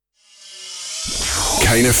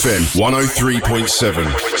Kanefm 103.7.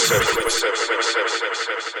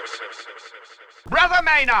 Brother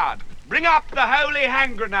Maynard, bring up the holy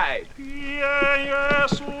hand grenade.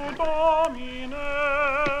 Jesu Domine,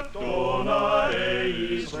 dona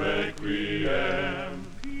eis requiem.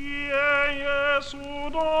 Jesu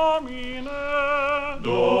Domine,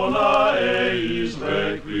 dona eis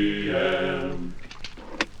requiem.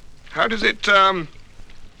 How does it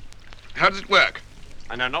work?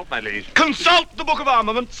 I know not, my liege. Consult the Book of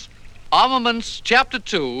Armaments. Armaments, chapter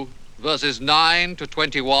 2, verses 9 to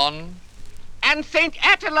 21. And Saint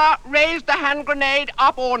Attila raised the hand grenade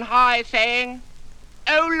up on high, saying,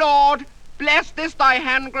 O Lord, bless this thy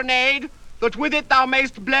hand grenade, that with it thou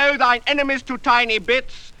mayst blow thine enemies to tiny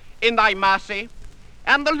bits in thy mercy.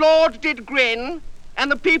 And the Lord did grin,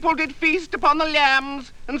 and the people did feast upon the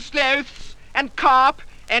lambs, and sloths, and carp,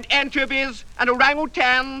 and anchovies, and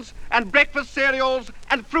orangutans, and breakfast cereals,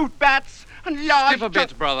 and fruit bats, and large... Skip a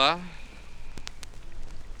bit, brother.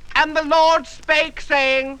 And the Lord spake,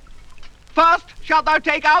 saying, First shalt thou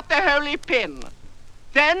take out the holy pin.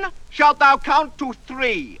 Then shalt thou count to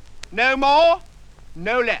 3. No more,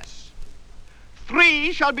 no less.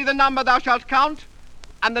 3 shall be the number thou shalt count,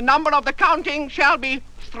 and the number of the counting shall be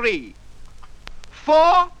 3.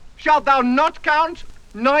 4 shalt thou not count,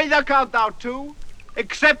 neither count thou 2,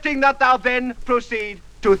 excepting that thou then proceed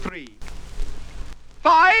to 3.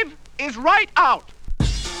 5 is right out.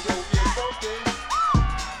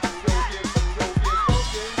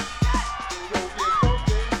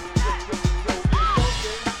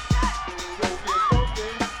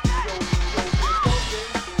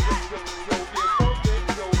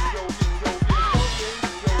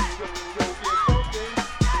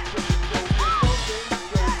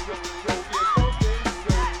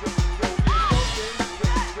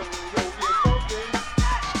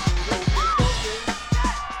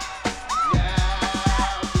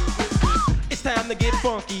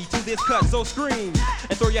 Funky to this cut, so scream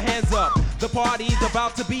and throw your hands up. The party's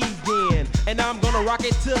about to begin, and I'm gonna rock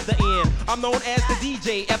it to the end. I'm known as the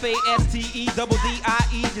DJ,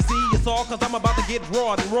 F-A-S-T-E-D-D-I-E. You see, it's all cause I'm about to get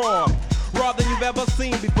raw and raw. Raw than you've ever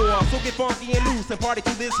seen before. So get funky and loose and party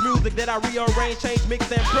to this music that I rearrange, change,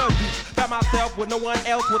 mix, and produce by myself with no one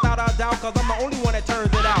else, without a doubt, cause I'm the only one that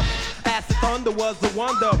turns it out. Acid Thunder was a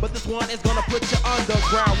wonder, but this one is gonna put you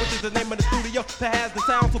underground, which is the name of the studio that has the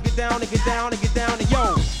sound. So get down and get down and get down and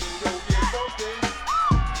yo.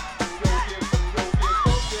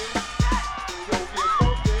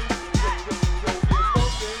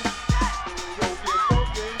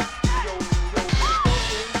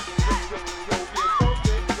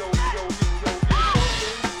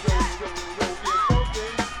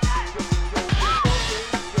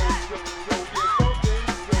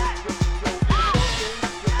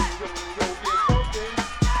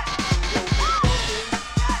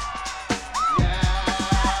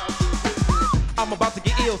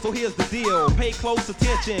 So here's the deal, pay close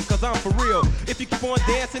attention, cause I'm for real. If you keep on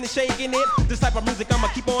dancing and shaking it, this type of music I'ma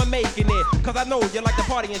keep on making it. Cause I know you like to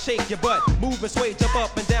party and shake your butt, move and sway, jump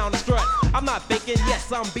up and down and strut. I'm not faking,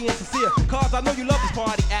 yes, I'm being sincere, cause I know you love this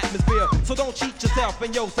party atmosphere. So don't cheat yourself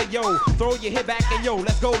and yo, say yo, throw your head back and yo,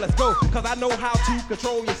 let's go, cause I know how to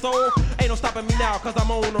control your soul. Ain't no stopping me now, cause I'm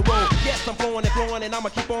on the road. Yes, I'm flowing and I'ma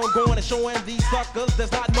keep on going and showing these suckers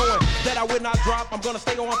that's not knowing that I will not drop. I'm gonna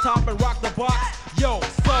stay on top and rock the box. Yo,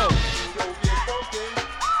 so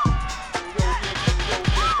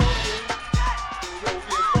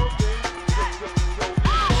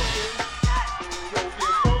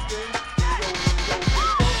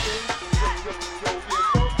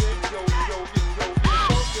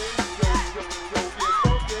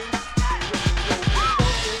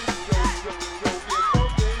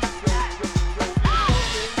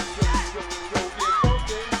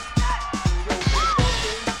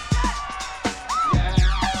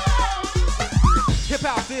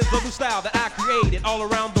the new style that I created all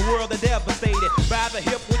around the world and devastated by the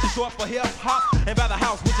hip, which is short for hip hop, and by the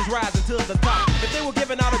house, which is rising to the top. If they were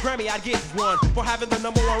giving out a Grammy, I'd get one for having the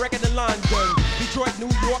 #1 record in London, Detroit,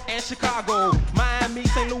 New York, and Chicago, Miami,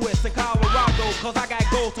 St. Louis, and Colorado. Cause I got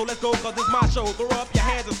gold, so let's go, cause it's my show. Throw up your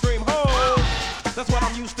hands and scream, ho! That's what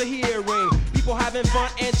I'm used to hearing. People having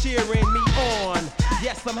fun and cheering me on.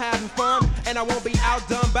 Yes, I'm having fun, and I won't be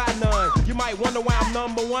outdone by none. You might wonder why I'm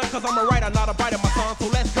 #1, cause I'm a writer, not a biter, my son. So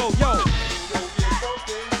let's go, yo.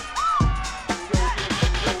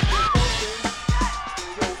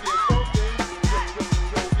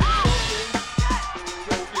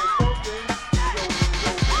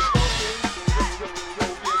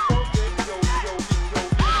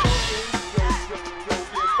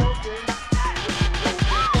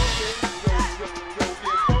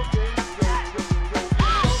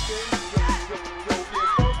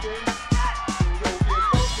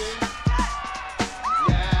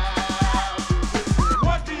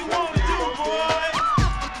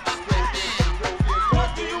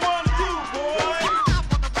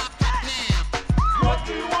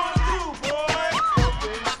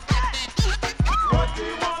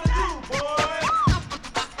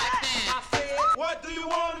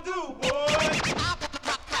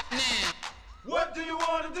 you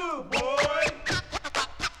want to do, boy?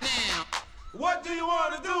 What do you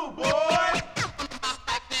want to do, boy?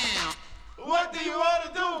 What do you want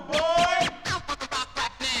to do, boy?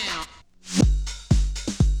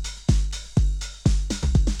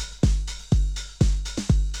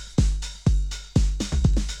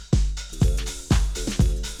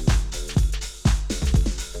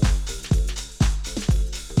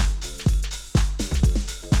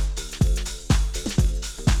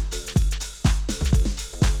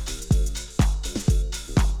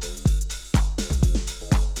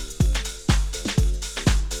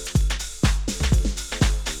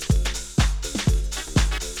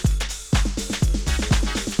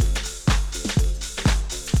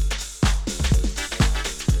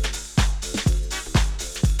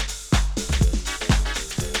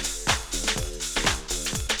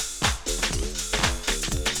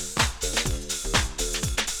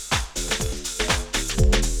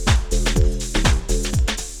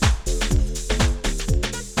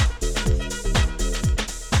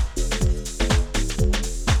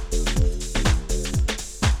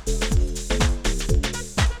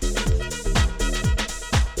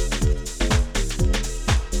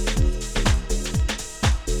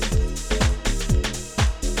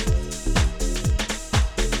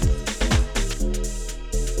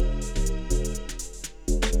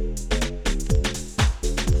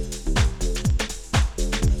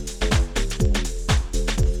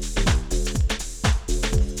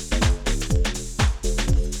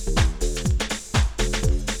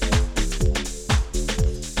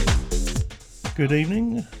 Good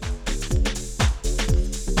evening.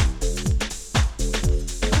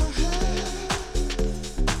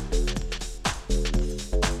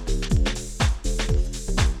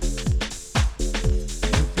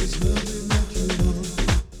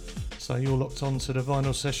 So you're locked on to the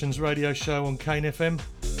Vinyl Sessions radio show on Kanefm.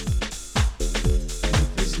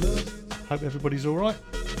 Hope everybody's alright.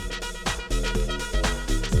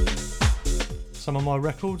 Some of my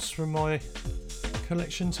records from my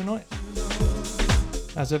collection tonight,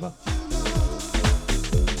 as ever.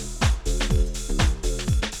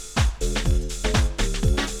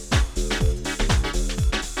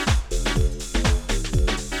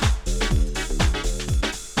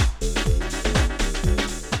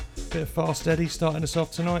 Bit of Fast Eddie starting us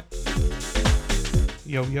off tonight.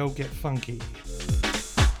 Yo yo, get funky.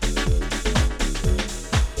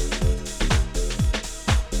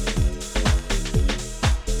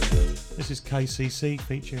 This is KCC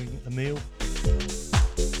featuring Emil.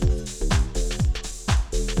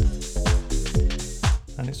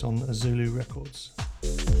 And it's on Zulu Records.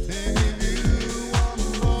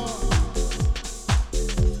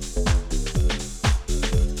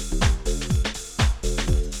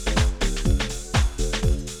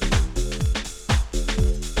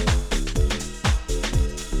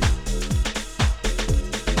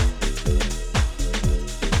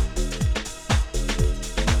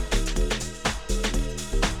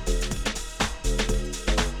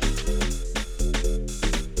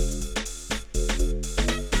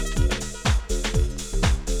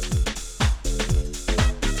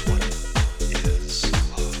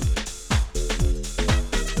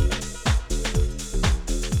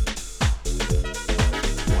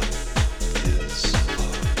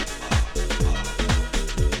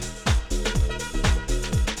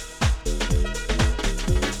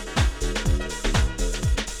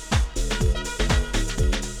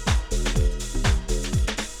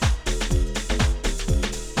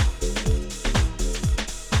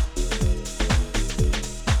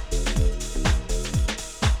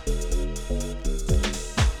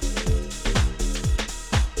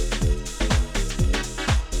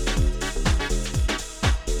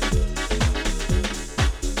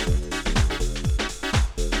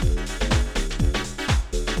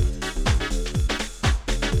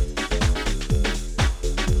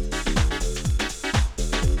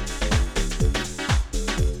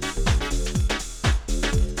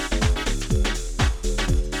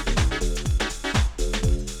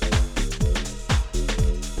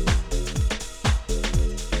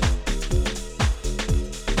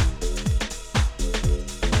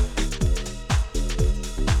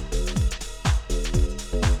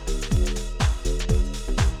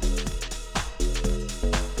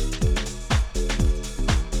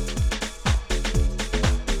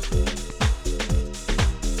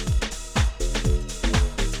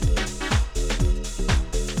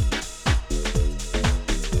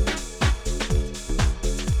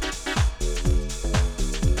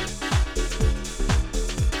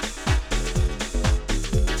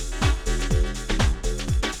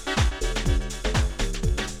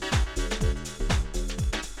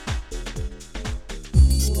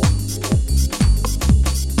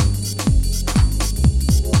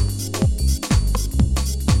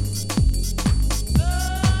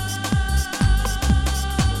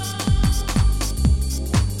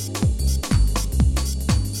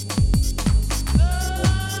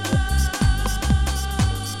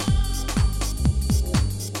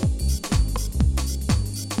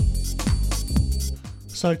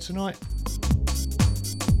 So tonight,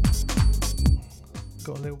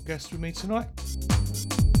 got a little guest with me tonight.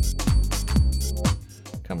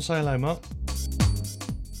 Come say hello, Mark.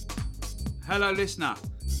 Hello, listener.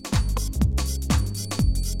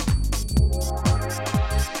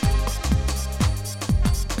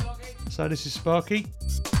 So this is Sparky.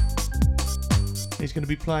 He's going to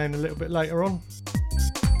be playing a little bit later on.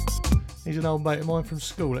 He's an old mate of mine from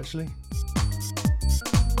school, actually.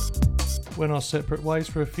 Went our separate ways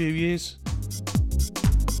for a few years.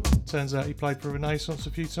 Turns out he played for Renaissance a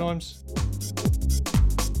few times.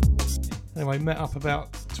 Anyway, met up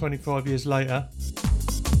about 25 years later.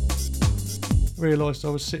 Realised I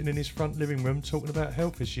was sitting in his front living room talking about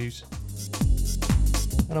health issues.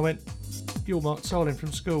 And I went, "You're Mark Tarling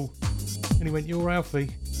from school." And he went, "You're Alfie."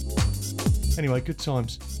 Anyway, good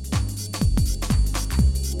times.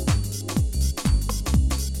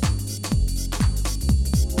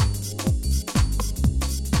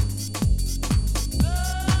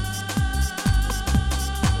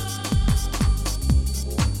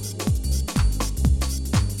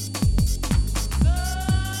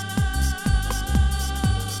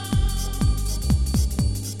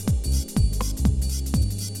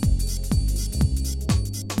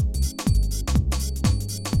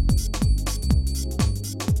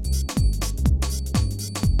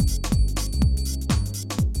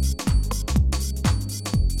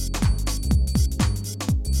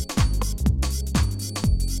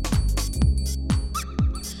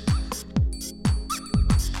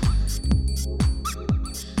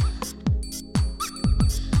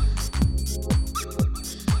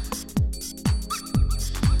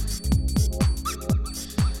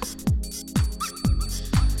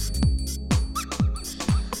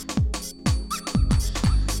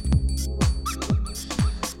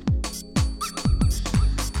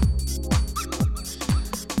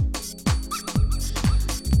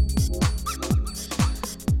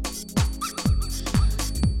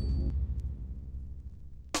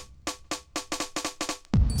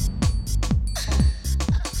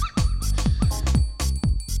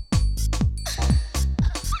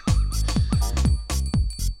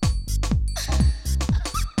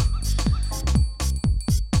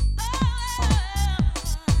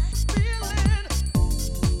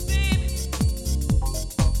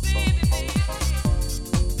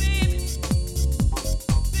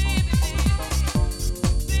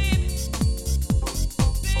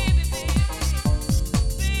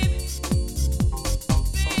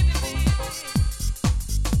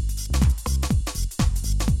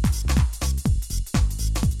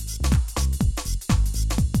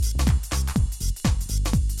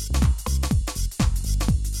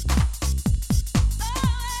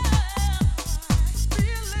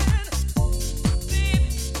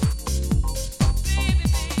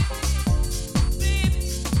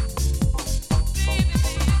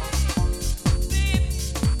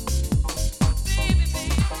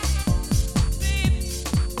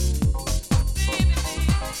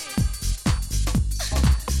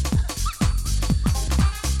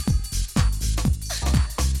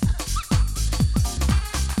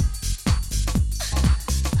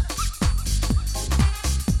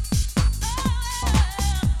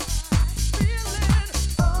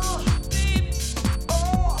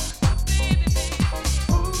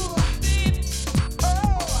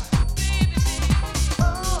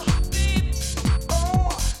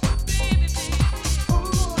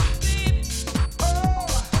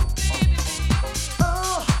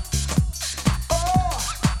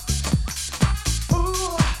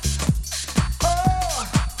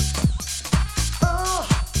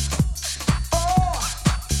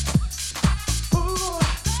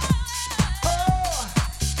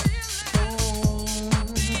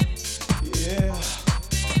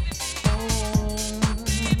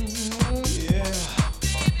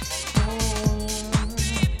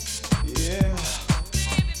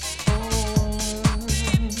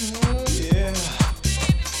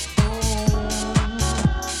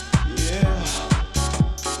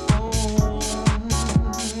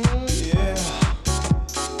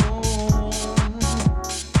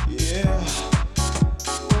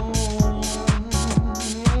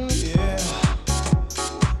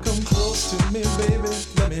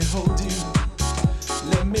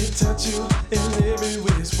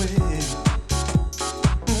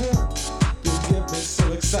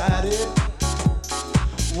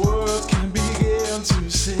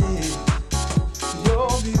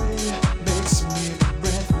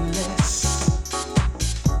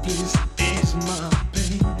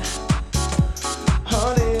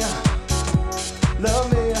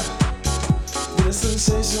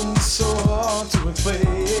 sensation so hard to explain.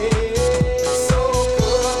 So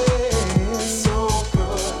good.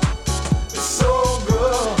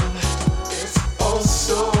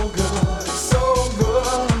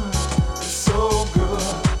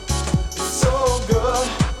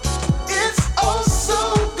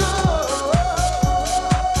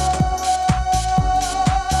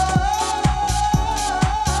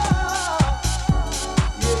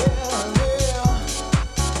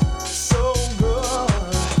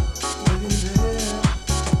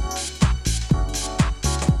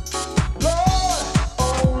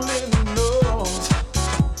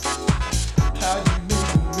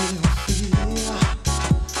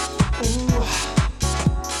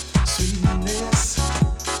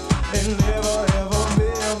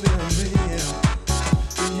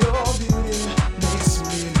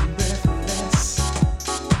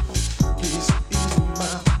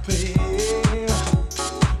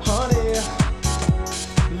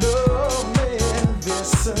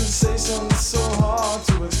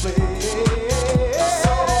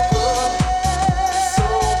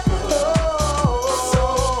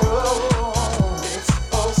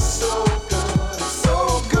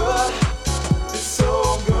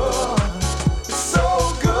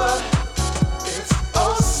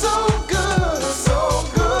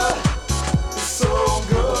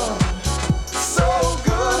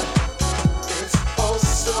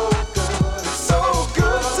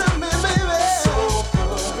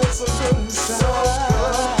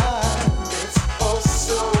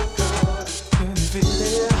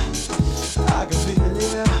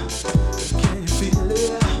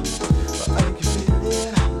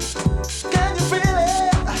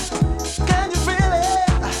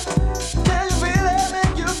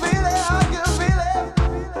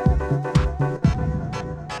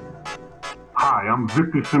 Hi, I'm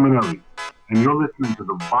Victor Simonelli, and you're listening to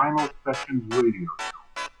the Vinyl Sessions Radio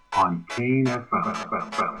Show on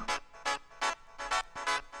Kanefm.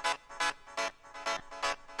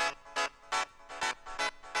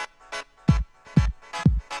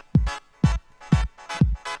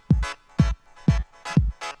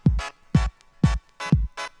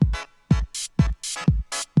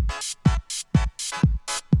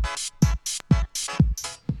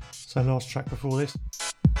 So last track before this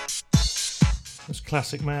was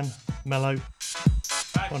Classic Man, Mellow,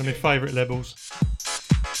 one of my favourite labels,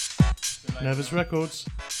 Nervous Records.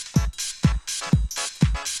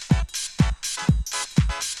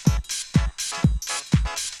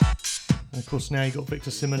 And of course now you got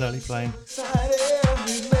Victor Simonelli playing.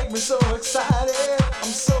 You make me so excited. I'm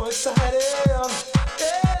so excited.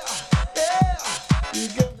 You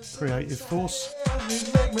get me so Creative Force. You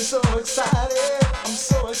make me so excited. I'm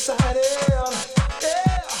so excited.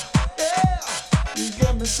 You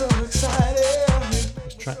get me so excited.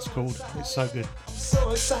 This track's called It's So Good. I'm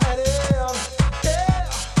so excited.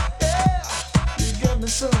 You get me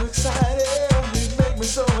so excited. You make me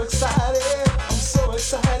so excited. I'm so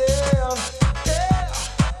excited.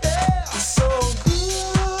 It's so good.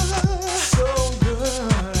 So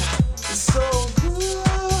good. It's so good.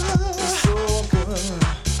 It's so good.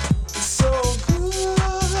 It's so good.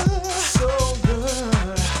 So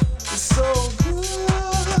good. It's so good.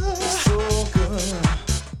 It's so good.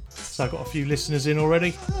 So I've got a few listeners in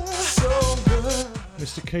already. So good.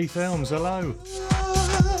 Mr. Keith Elms, hello.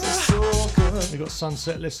 It's so good. We've got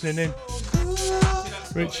Sunset listening in.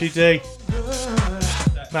 Richie D.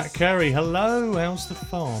 Matt Carey, hello. How's the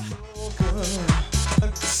farm?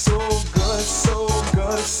 So good, so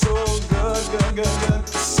good, so good, good, good, good.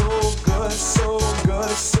 So good, so good,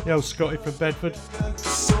 so Yo, Scotty from Bedford.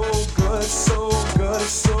 so good, so good,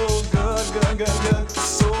 so good, good, good, good.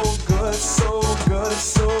 So good, so good,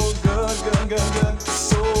 so good, good, good, good.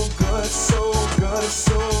 So good, so good, so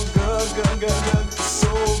good, good, good, good.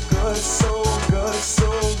 So good, so good, so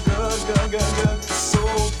good, good, good, good. So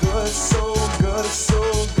good, so good, so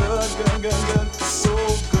good, good, good, good. So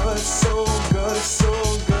good, so good, so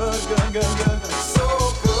good, good, good, good. So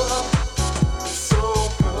good, so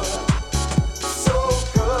good, so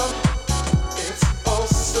good. It's all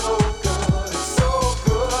so good. It's so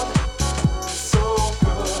good, so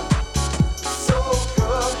good, so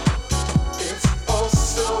good. It's all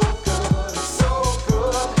so good. It's so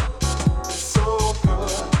good, so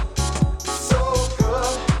good, so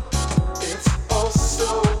good. It's all so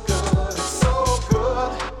good. It's so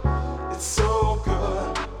good. It's so good.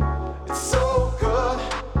 It's so good.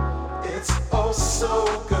 It's all so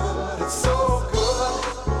good. It's so good.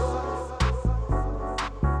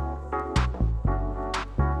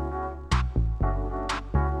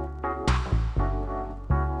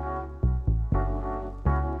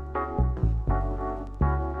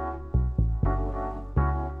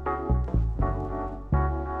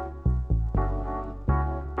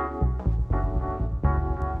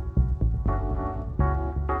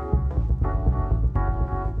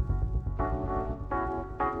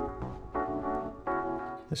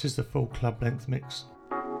 This is the full club length mix.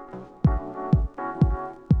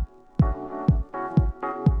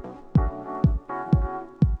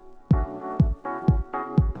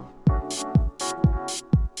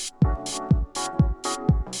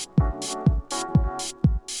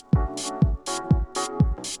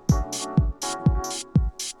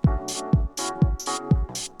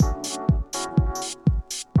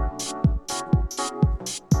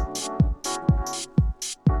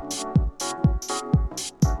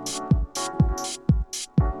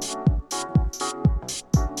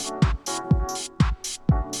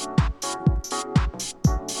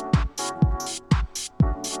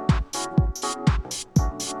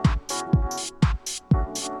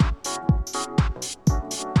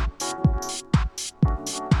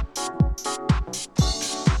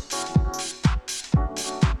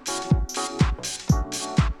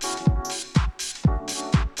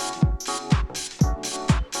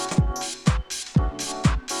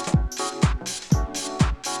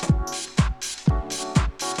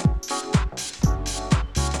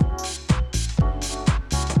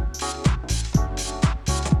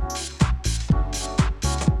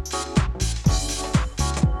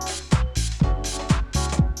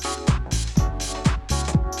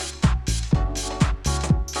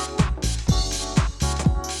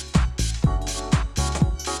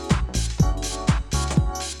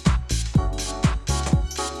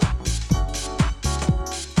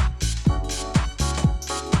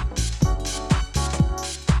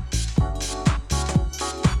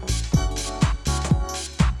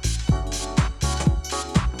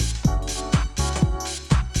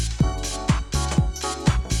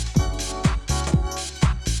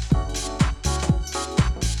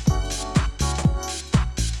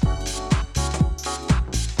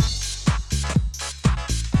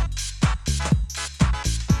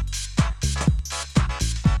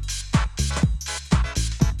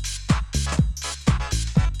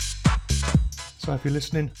 So if you're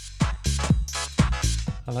listening,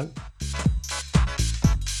 hello.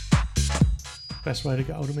 Best way to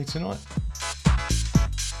get hold of me tonight,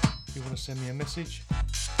 if you want to send me a message,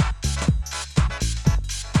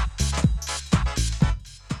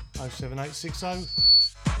 07860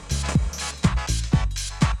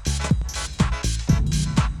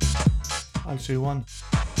 021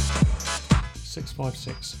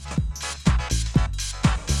 656.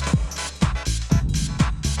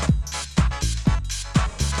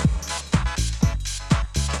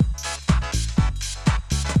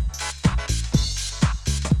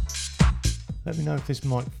 Let me know if this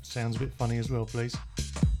mic sounds a bit funny as well, please.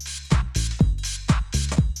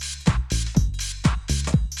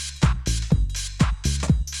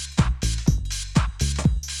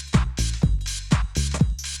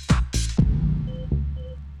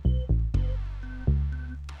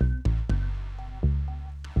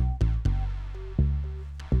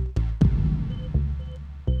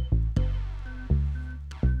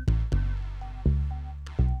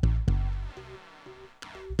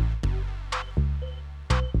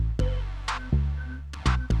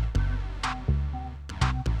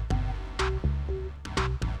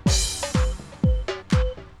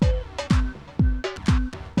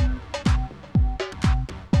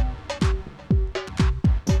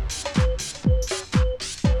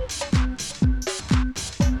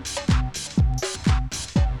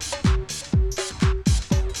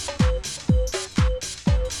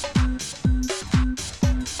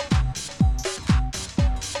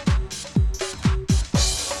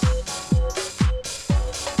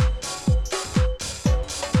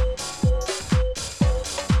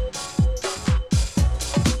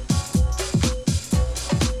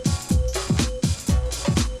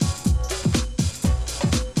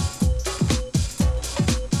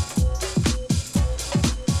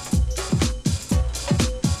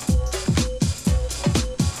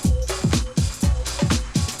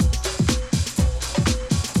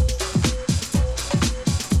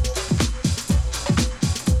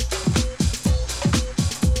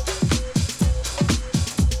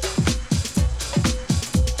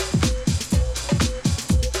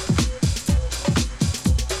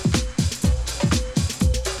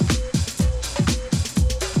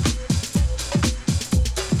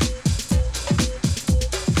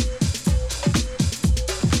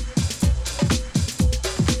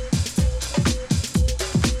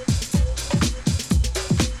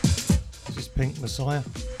 Messiah,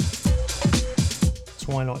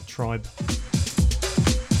 Twilight Tribe.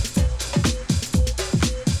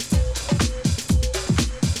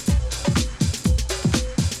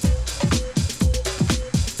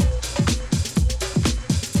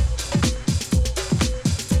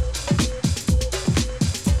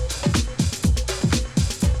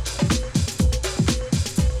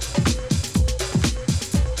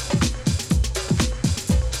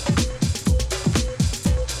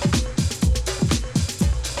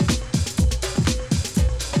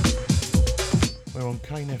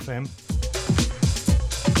 Kanefm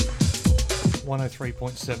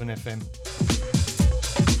 103.7 FM.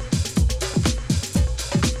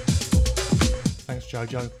 Thanks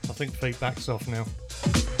Jojo, I think feedback's off now.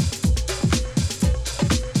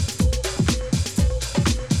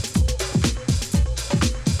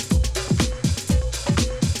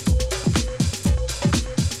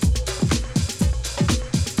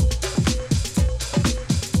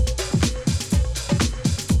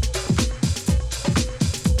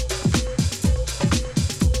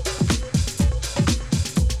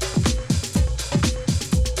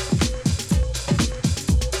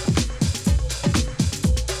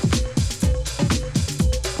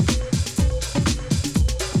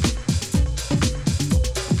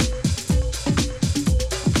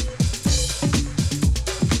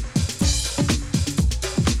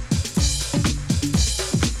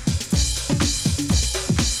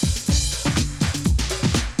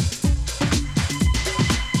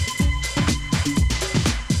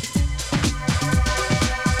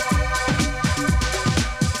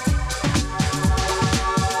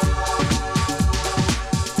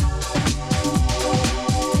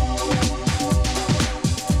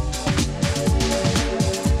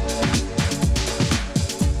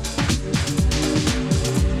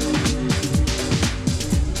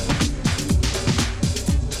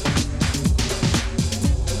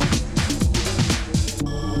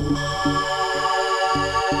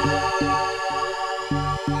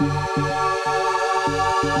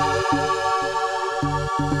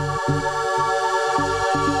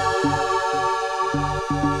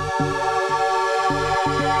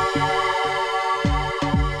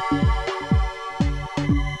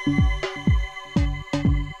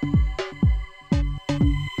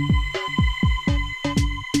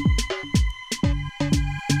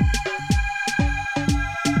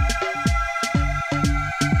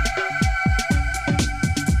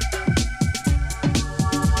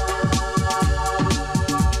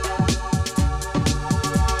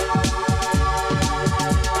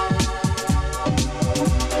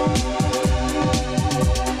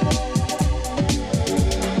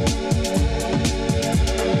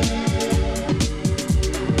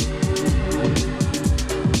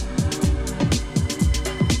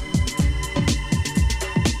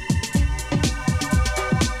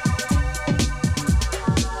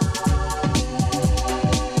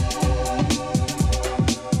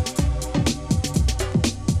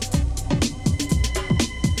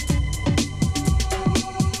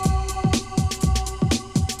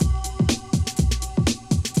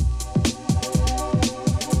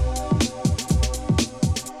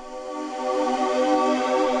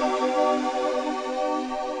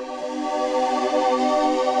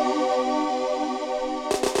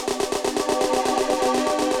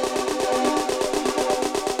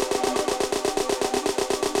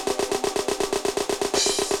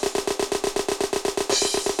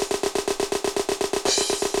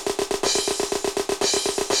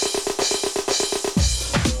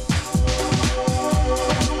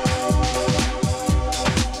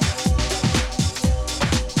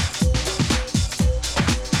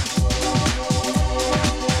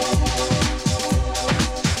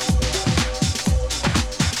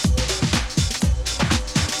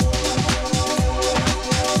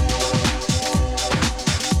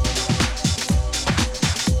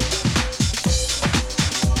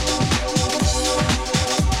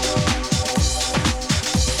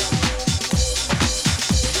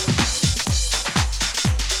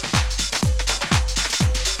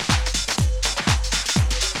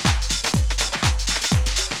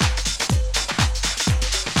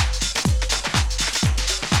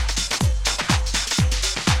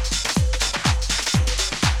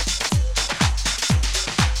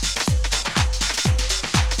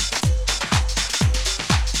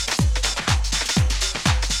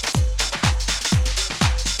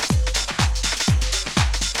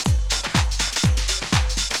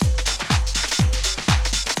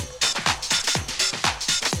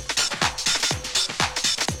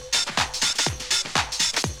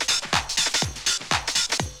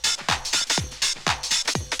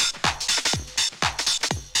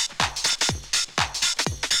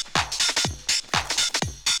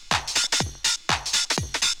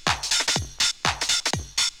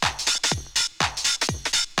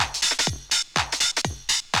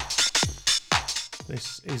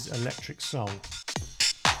 This is Electric Soul.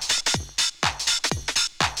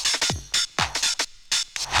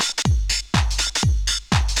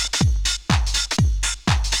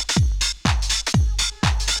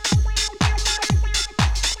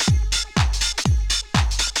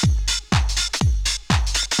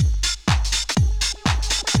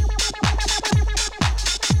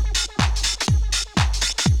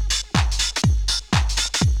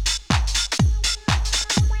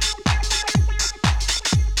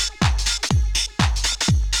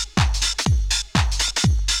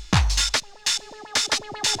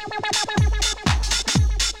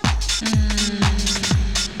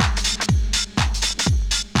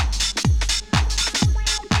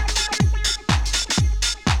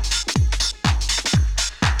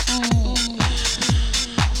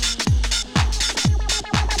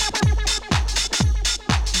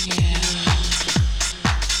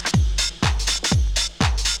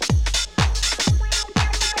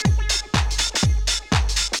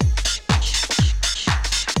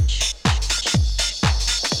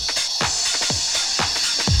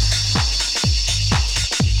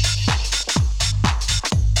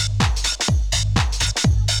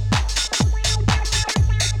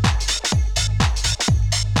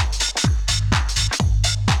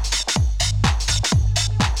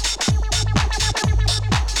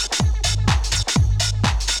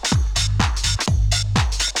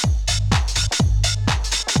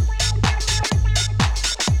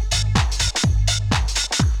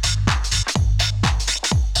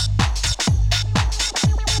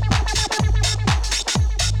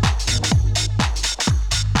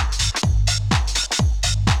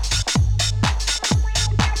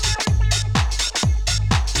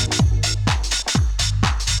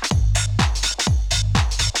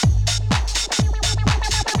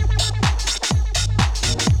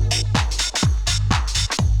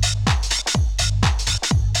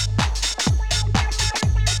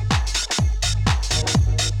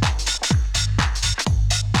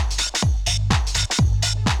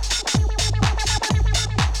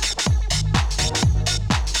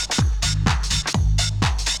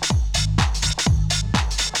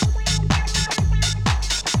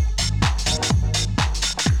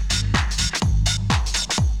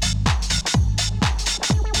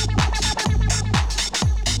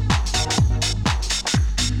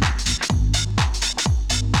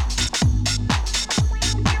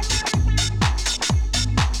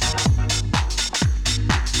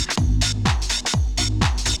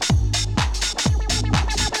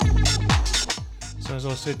 As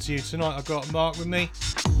I said to you tonight, I've got Mark with me.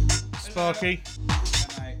 Sparky.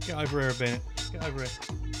 Hello. Get over here a bit. Get over here.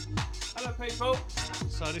 Hello, people.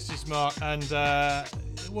 So this is Mark, and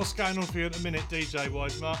what's going on for you at the minute,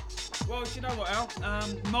 DJ-wise, Mark? Well, do you know what, Al?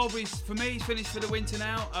 Mulberry's, for me, is finished for the winter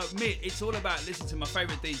now. Admit, it's all about listening to my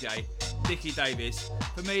favourite DJ, Dickie Davis.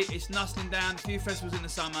 For me, it's nuzzling down a few festivals in the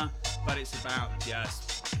summer, but it's about just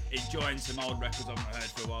enjoying some old records I've not heard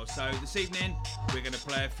for a while. So this evening, we're going to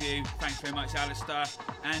play a few. Thanks very much, Alistair.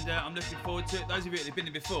 And I'm looking forward to it. Those of you that have been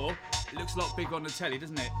here before, it looks a lot bigger on the telly,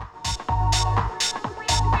 doesn't it?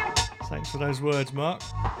 Thanks for those words, Mark.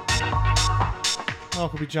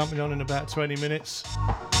 Mark will be jumping on in about 20 minutes.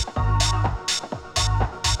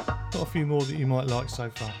 Got a few more that you might like so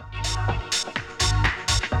far.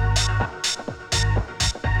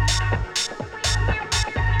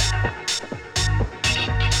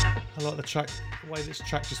 I like the way this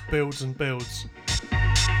track just builds and builds.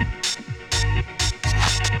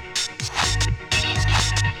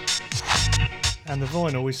 And the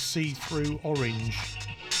vinyl is see-through orange.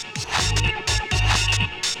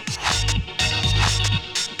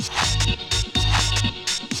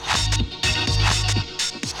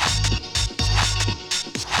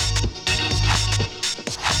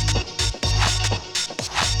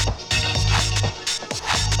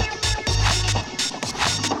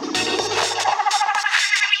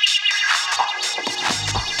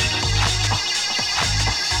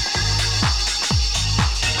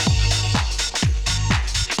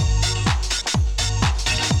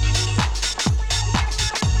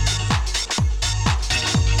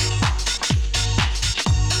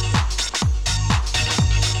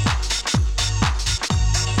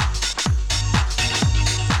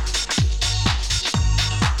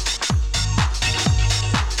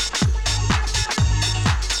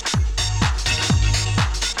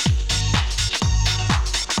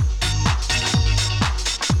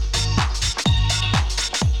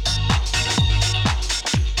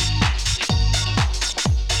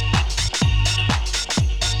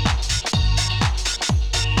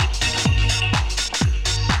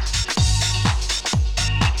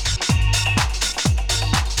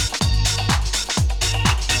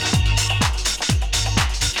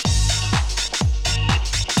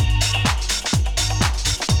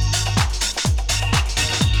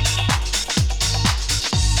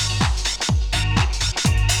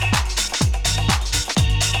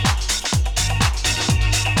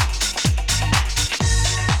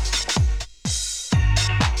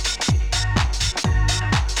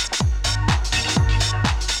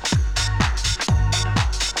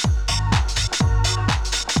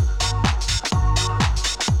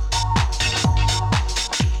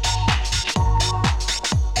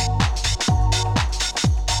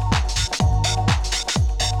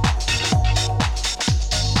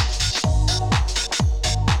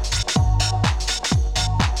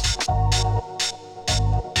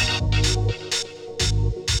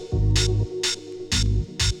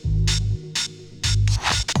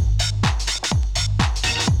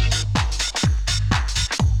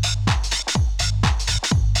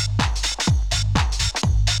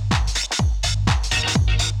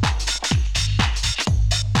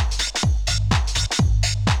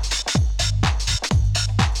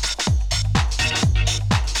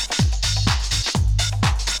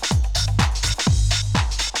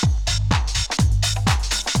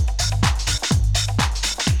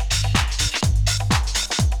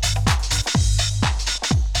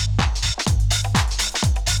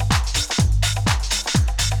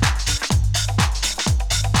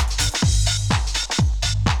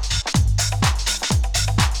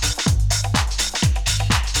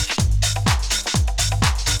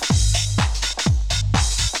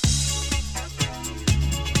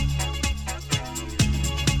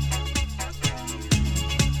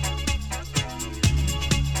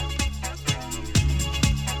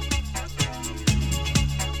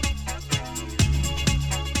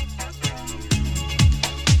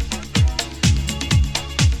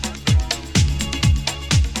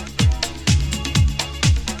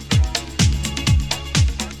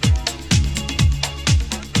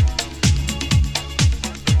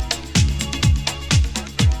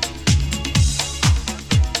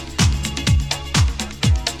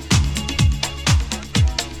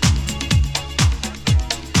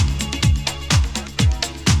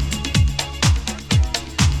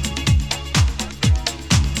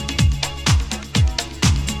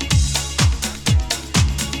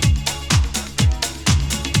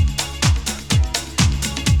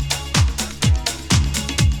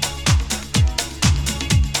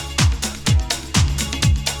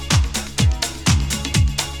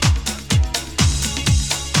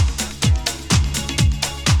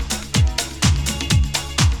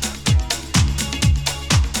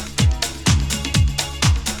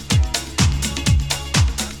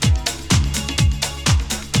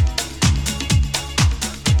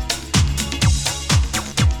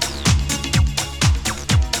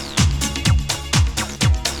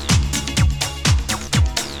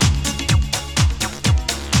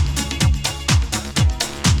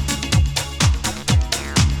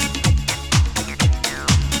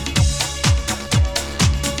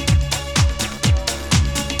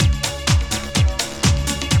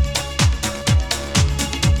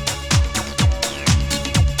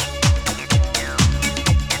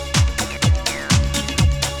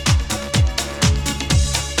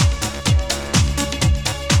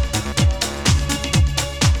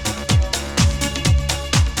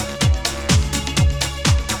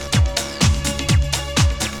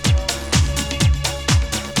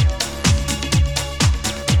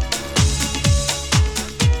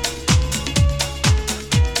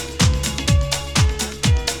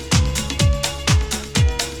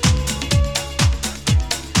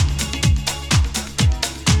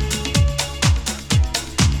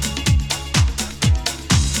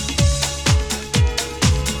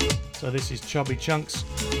 this is Chubby Chunks.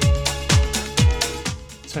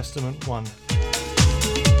 Testament 1.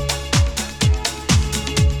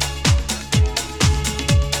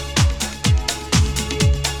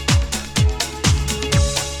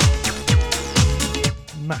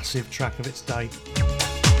 Massive track of its day.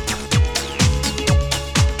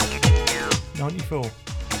 94.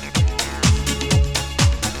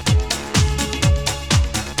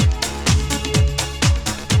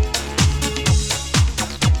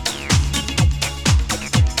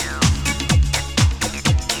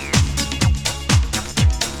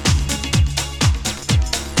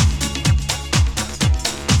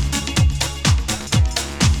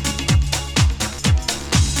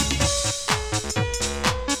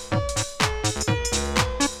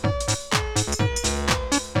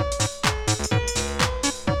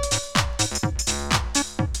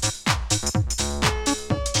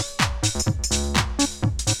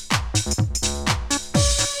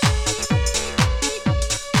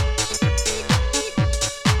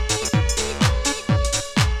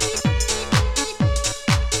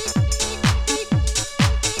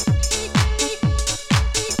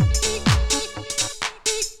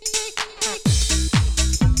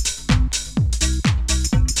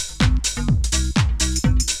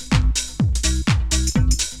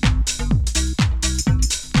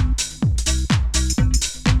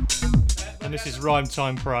 Rhyme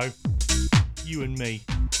Time Pro, you and me,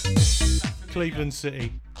 Cleveland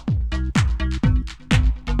City.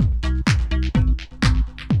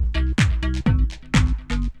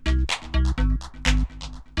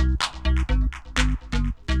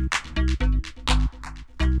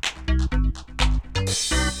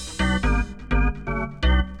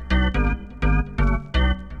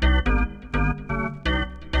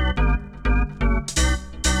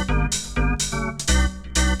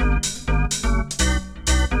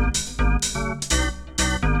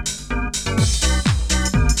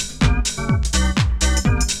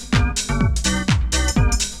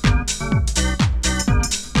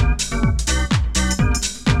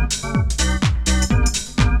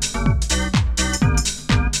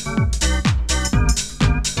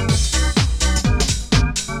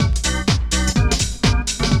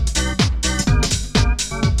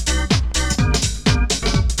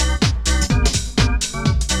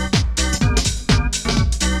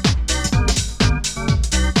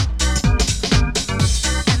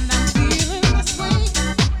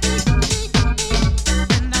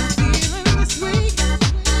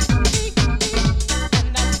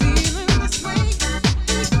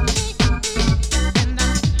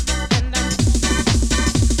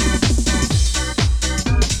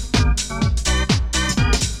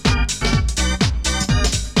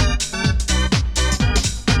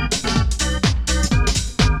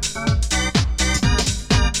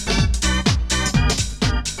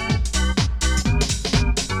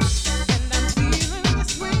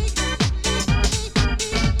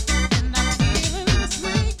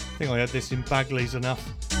 This in Bagley's enough.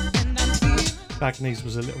 Bagney's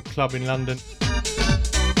was a little club in London.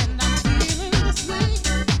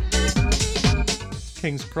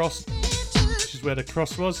 King's Cross, which is where the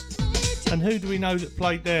cross was. And who do we know that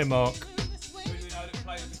played there, Mark? Who do we know that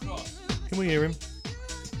played at the cross? Can we hear him?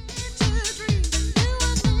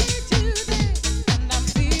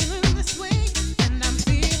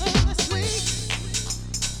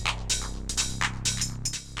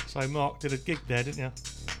 So Mark did a gig there, didn't you?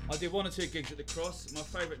 I did 1 or 2 gigs at the Cross, my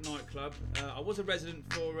favourite nightclub. I was a resident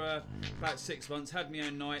for about 6 months, had my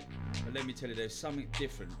own night, but let me tell you, there's something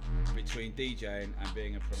different between DJing and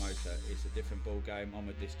being a promoter. It's a different ball game. I'm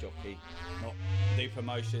a disc jockey, not do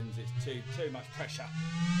promotions. It's too much pressure.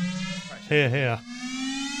 Here, here.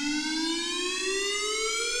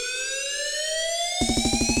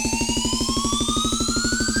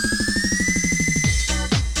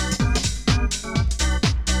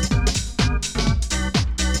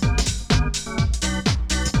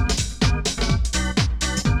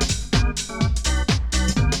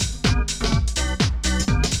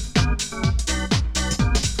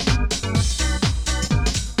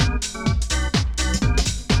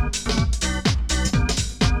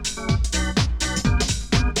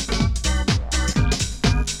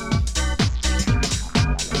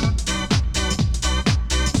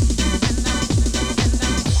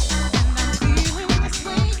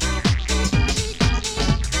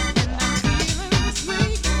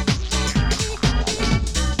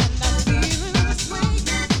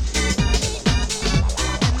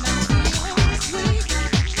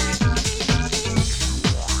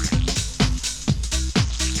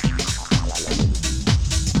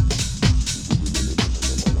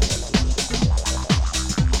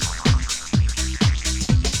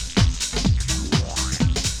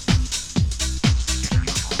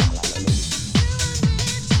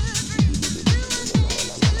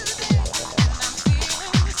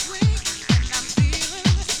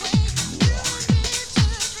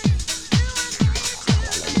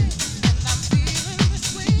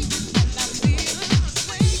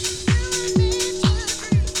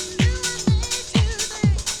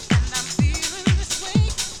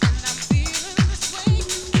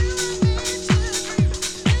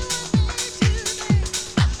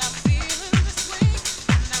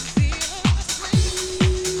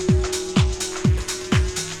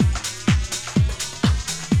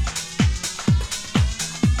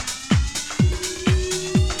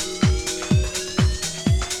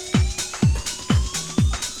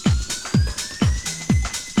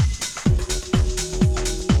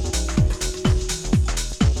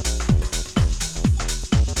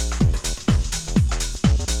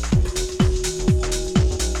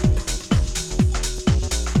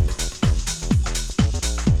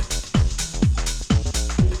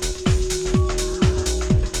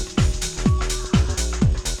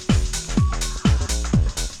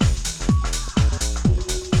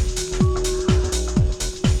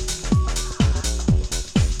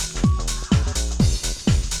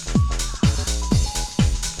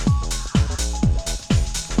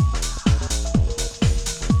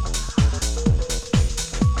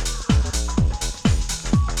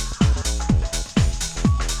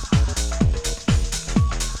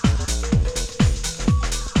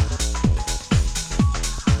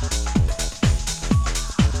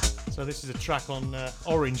 So this is a track on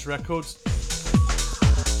Orange Records.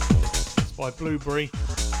 It's by Blueberry.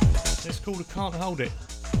 It's called I Can't Hold It.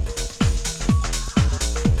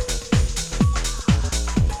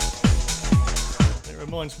 It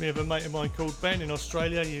reminds me of a mate of mine called Ben in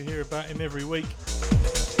Australia. You hear about him every week.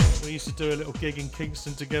 We used to do a little gig in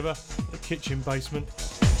Kingston together, the kitchen basement.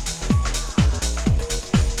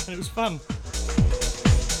 And it was fun.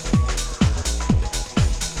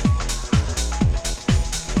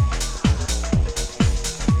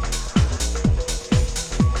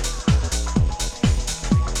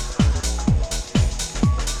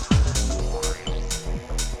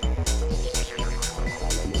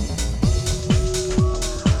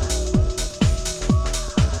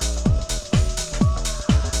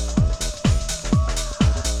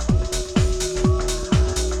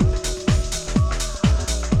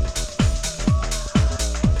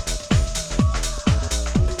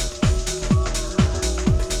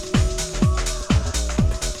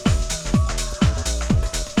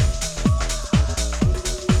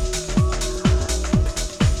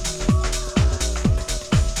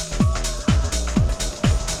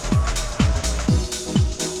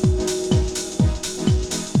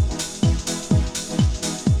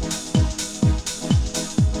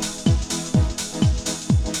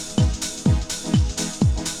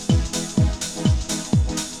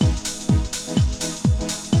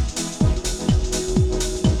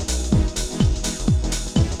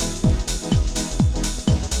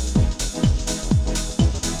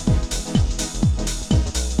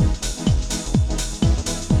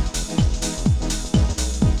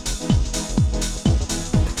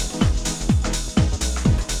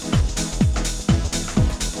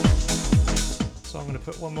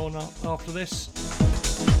 One more after this.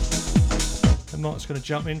 And Mark's going to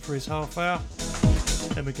jump in for his half hour.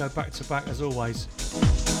 Then we go back to back as always.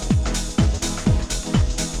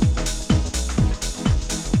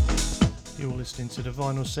 You're listening to the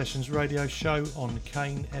Vinyl Sessions radio show on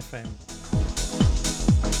Kanefm.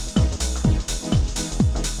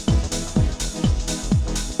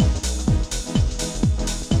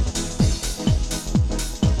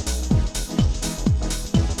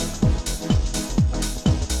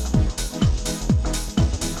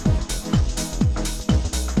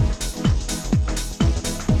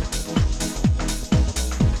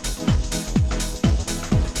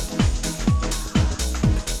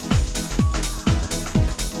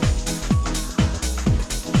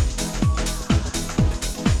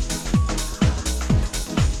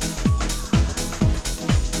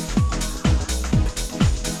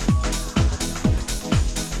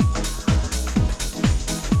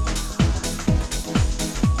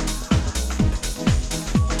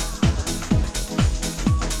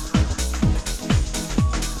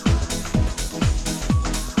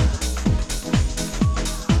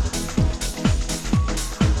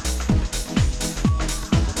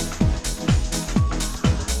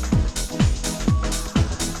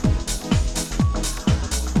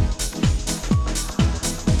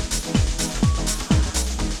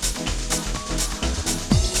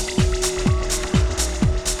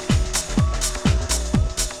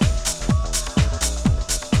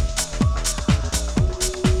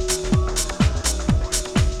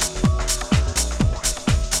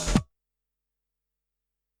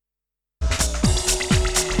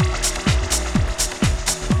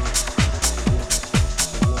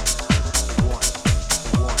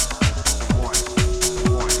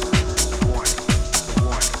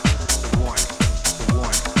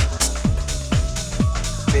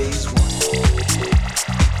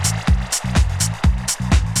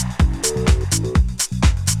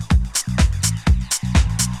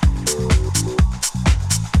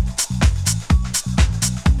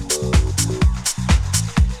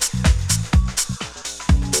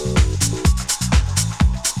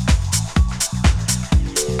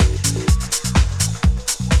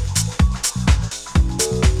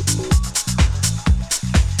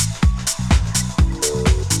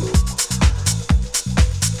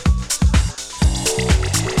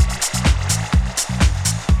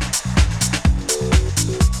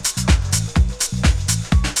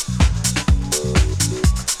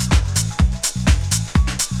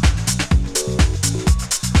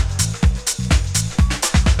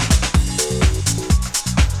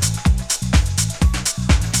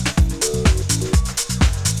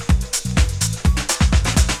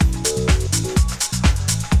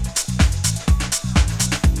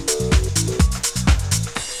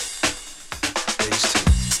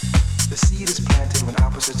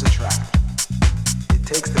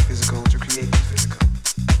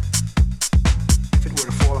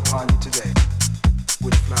 upon you today,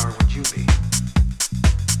 which flower would you be?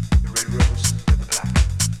 The rose to the black.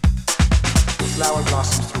 The flower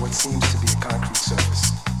blossoms through what seems to be a concrete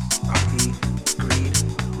surface of greed,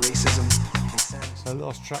 racism, insanity. So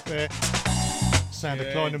last track there, Sound of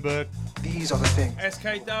Kleinenberg. These are the things.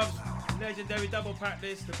 SK Dubs, legendary double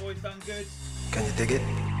practice. The boys done good. Can you dig it?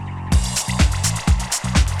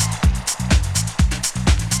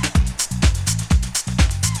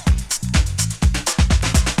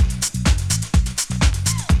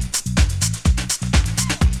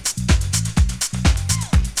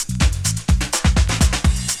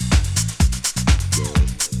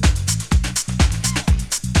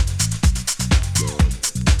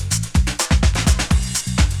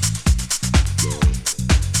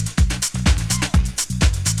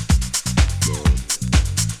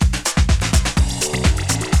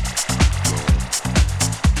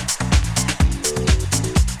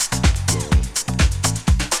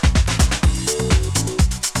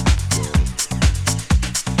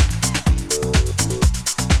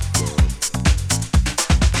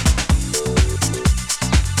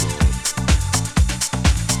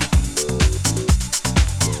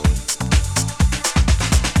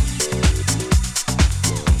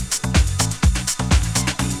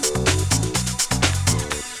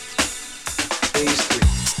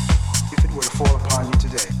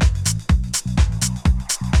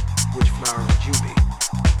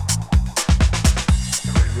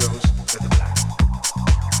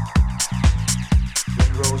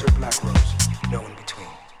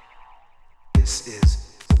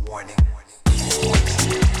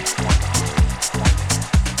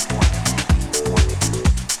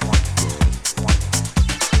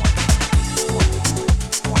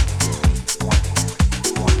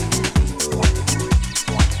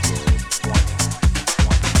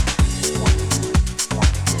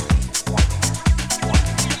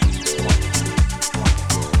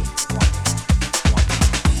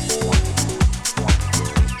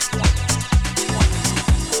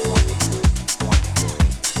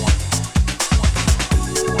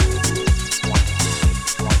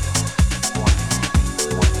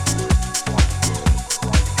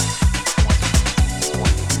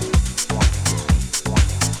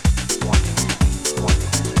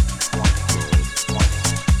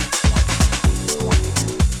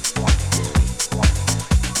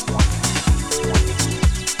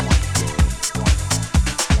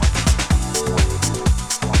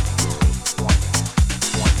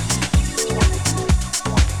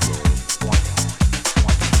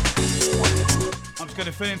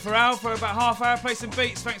 Filling for Al for about half hour, play some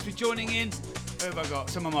beats. Thanks for joining in. Who have I got?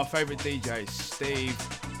 Some of my favourite DJs. Steve,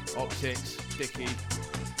 Optics, Dickie,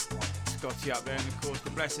 Scotty up there, and of course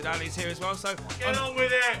the Blessed Ali's here as well. So get on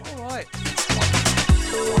with it. All right.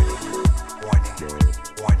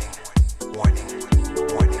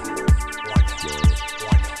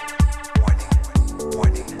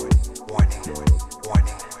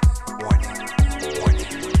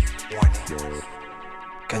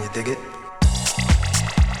 Can you dig it?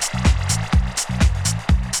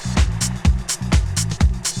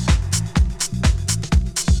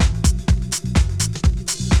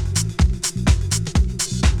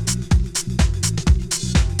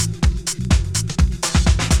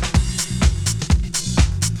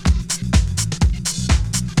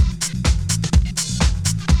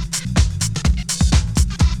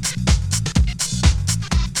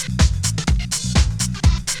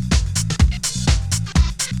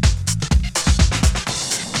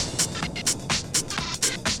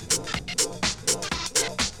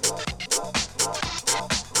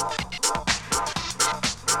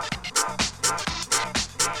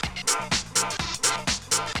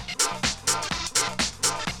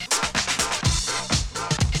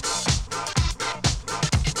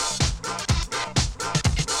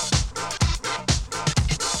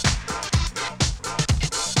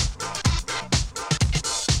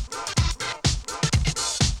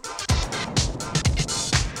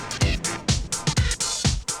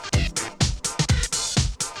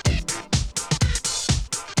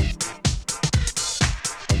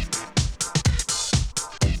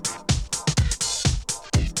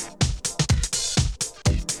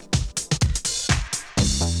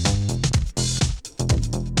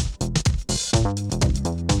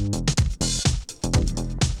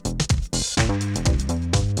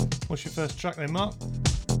 What's your first track then, Mark?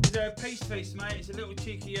 It's a Peace Feast, mate. It's a little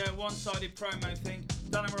cheeky one-sided promo thing.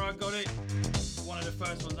 Don't know where I got it. One of the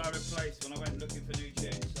first ones I replaced when I went looking for new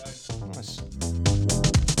tunes. So Nice.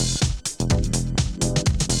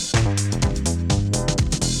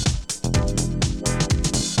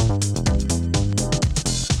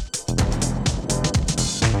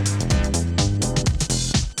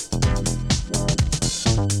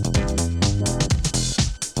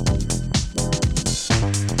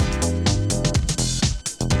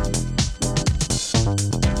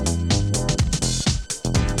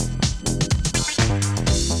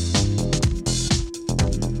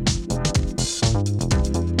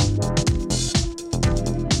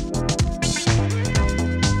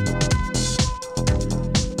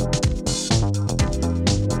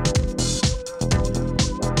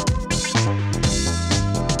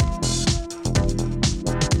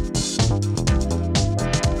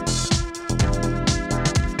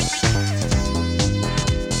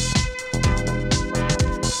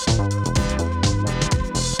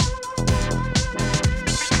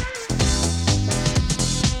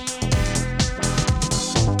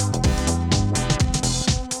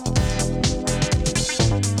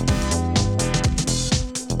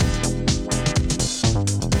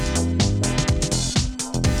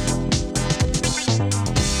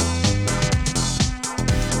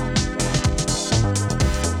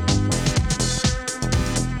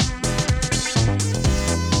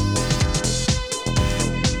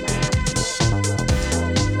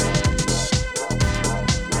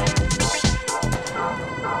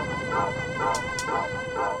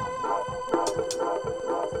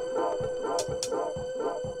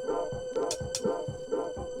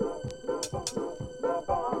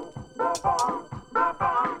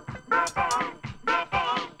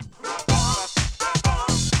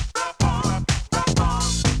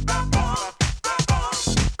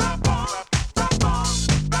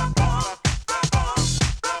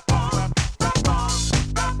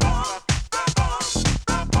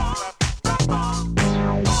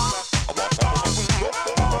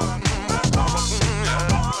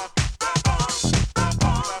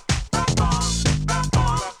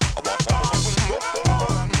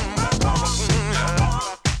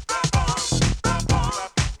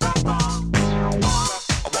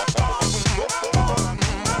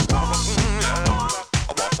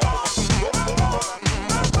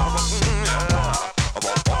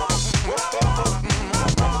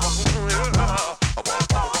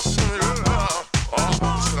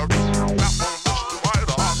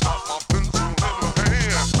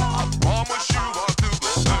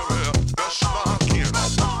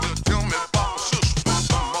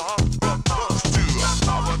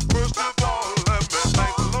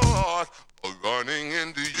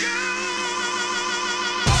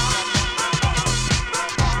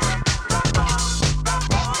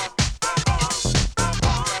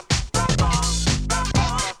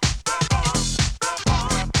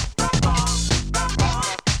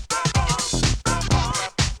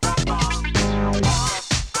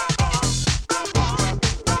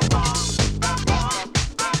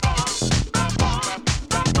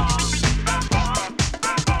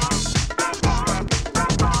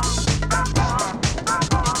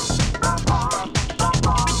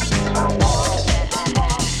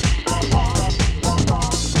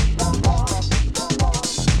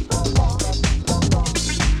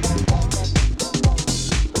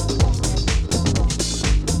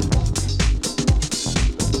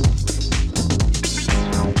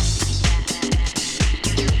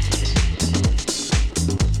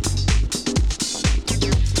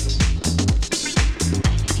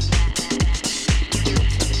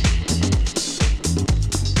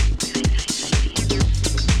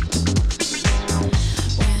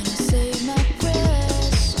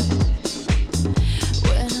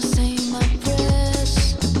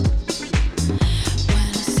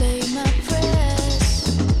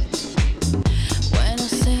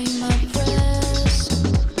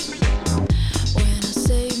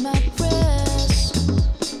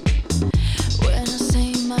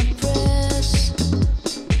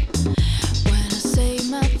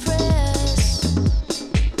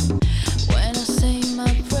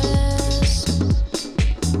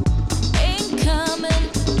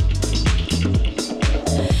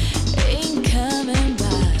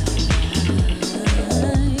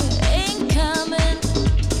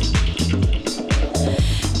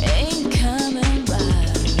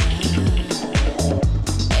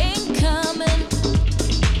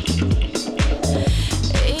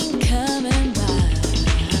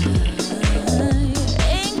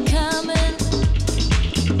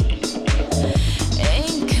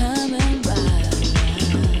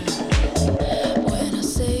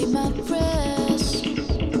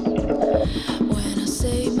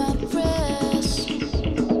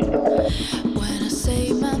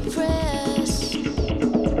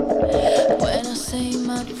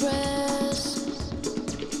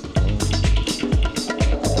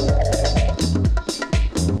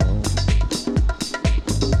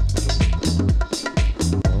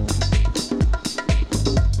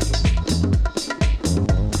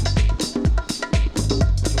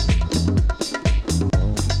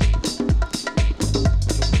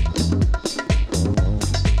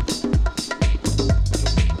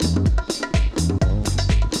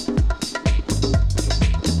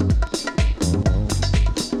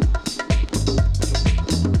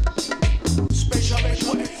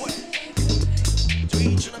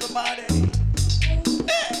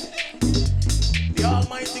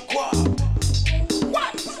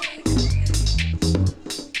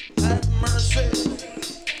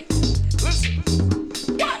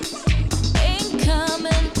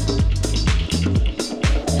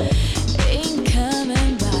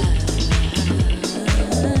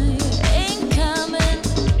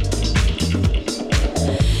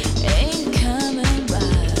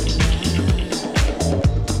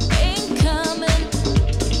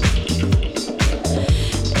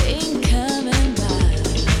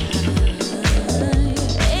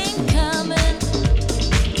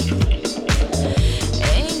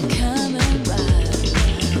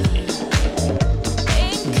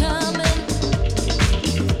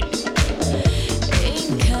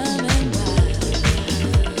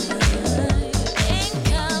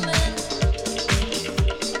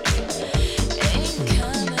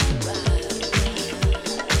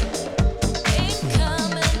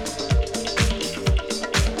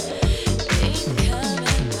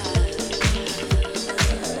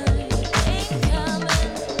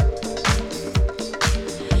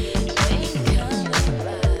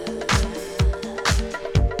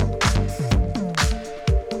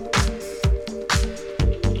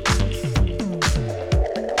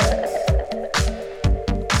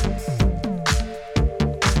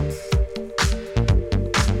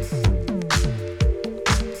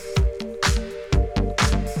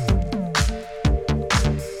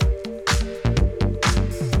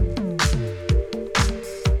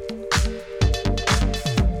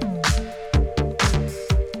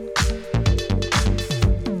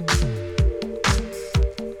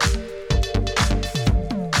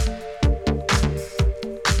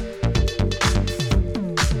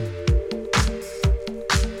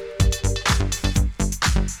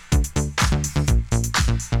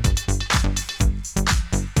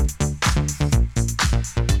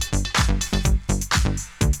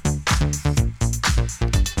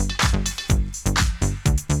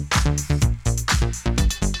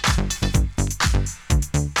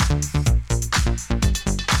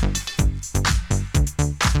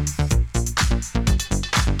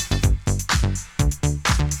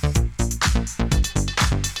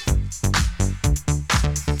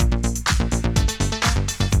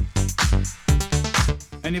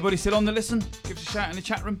 Anybody still on the listen? Give us a shout in the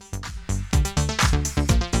chat room.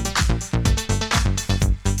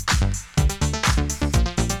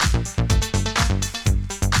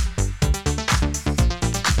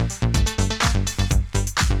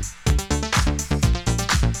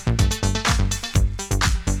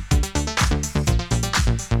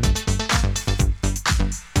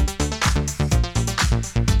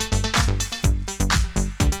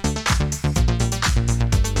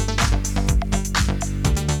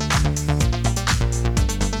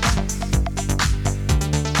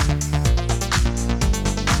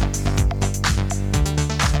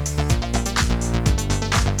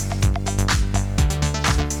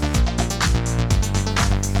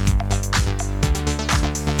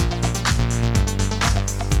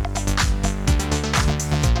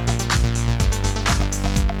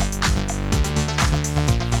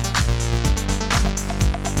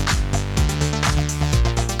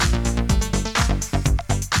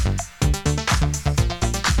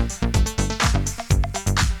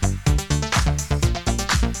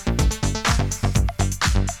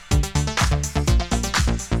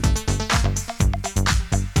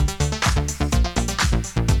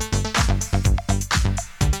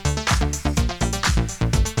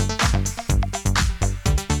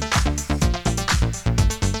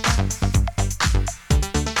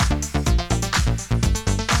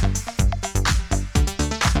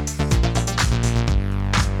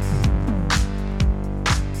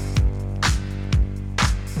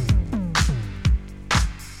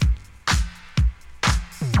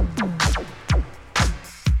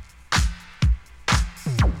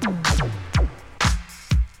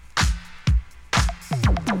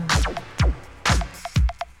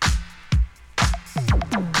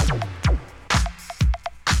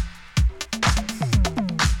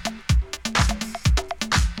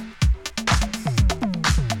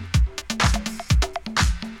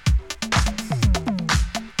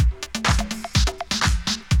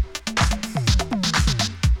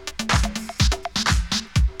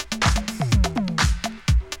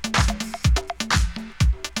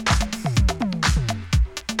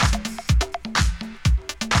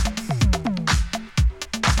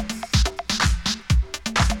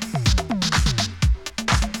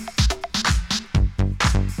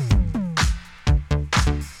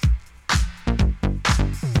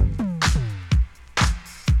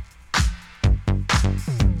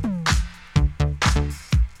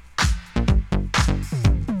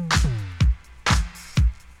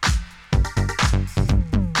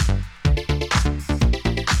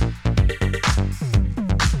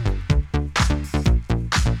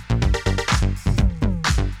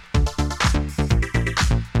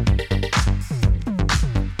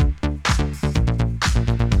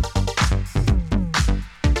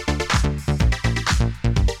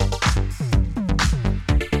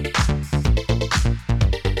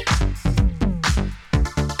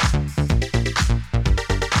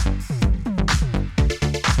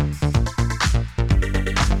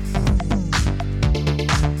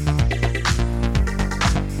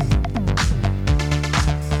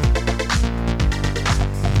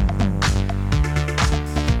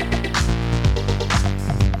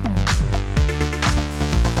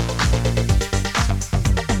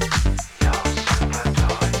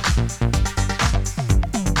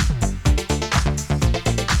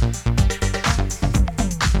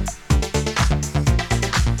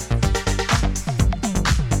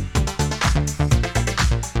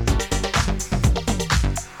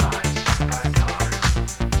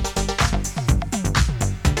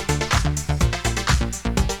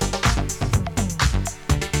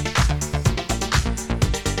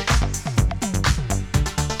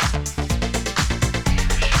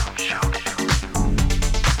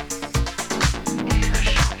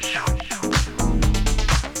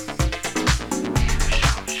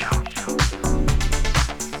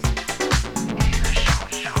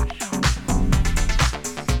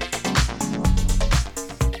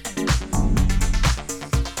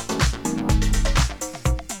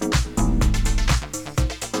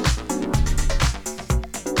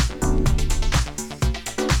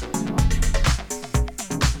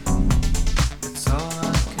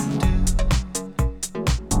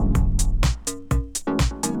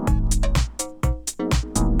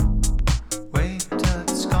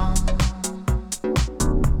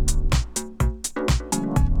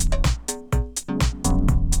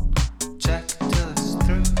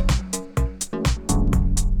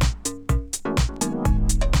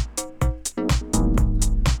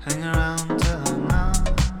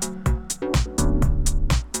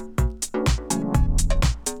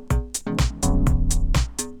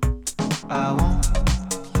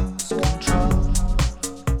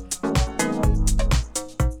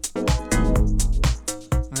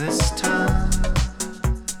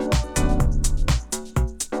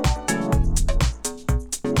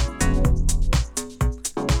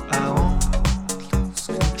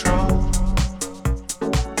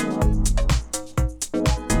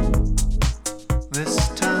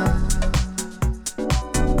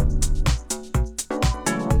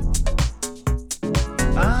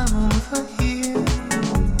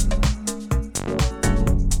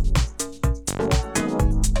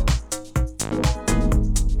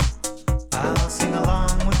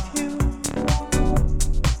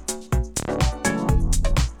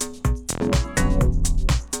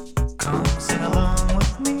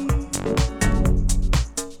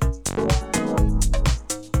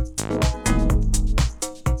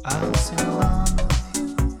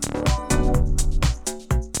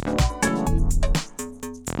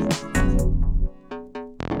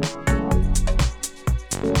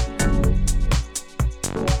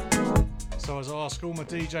 So as I ask all my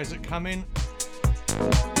DJs that come in,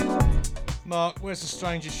 Mark, where's the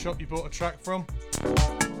strangest shop you bought a track from?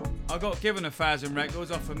 I got given 1,000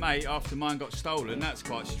 records off a mate after mine got stolen. That's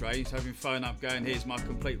quite strange, having phoned up going, here's my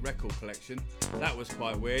complete record collection. That was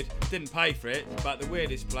quite weird. Didn't pay for it, but the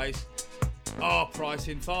weirdest place, our price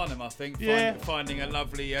in Farnham, I think. Yeah. Finding a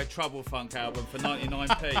lovely Trouble Funk album for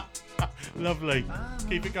 99p. Lovely.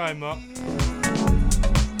 Keep it going, Mark.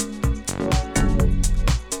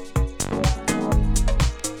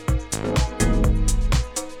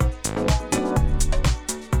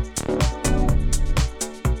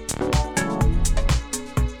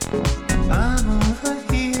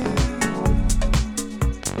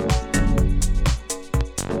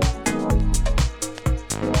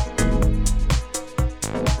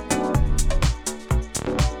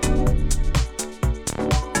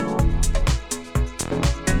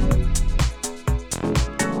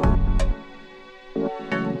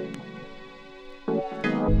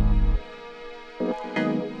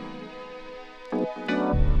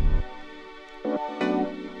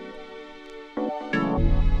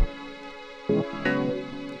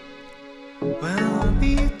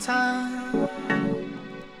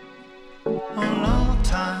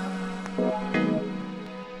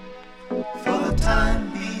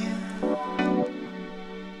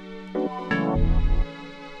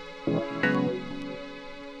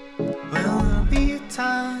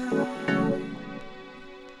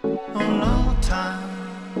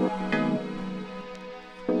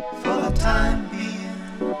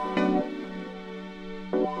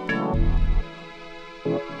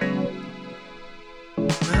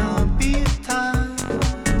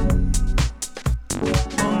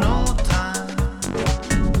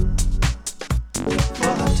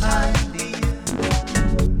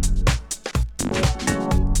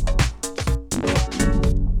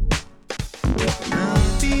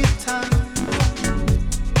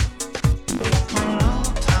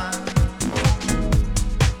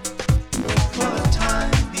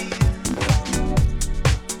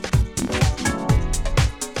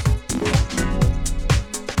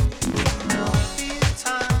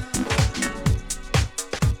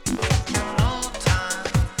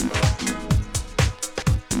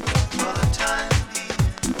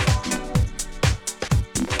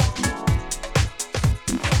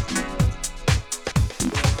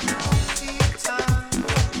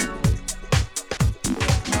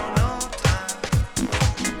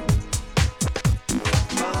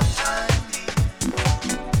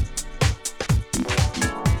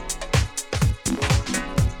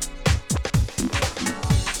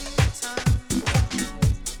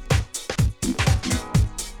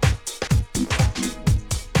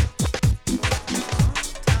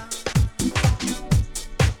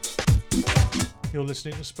 You're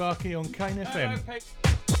listening to Sparky on Kanefm.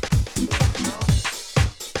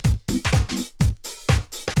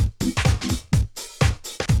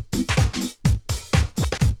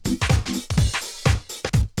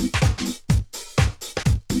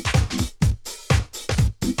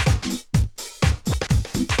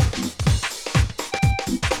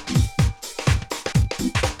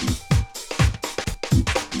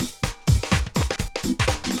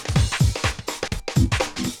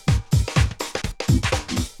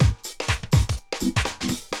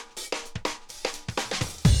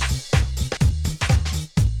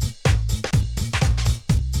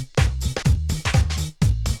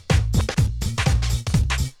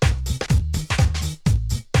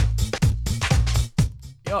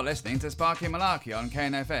 You're listening to Sparky Malarkey on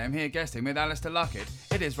Kanefm, here guesting with Alistair Luckett.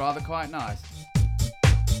 It is rather quite nice.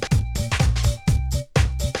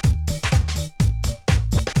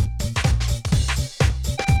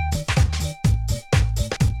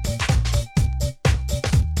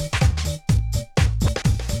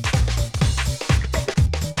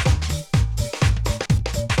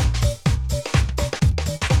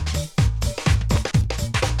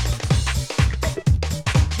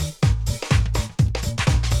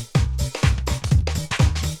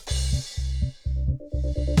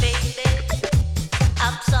 Baby,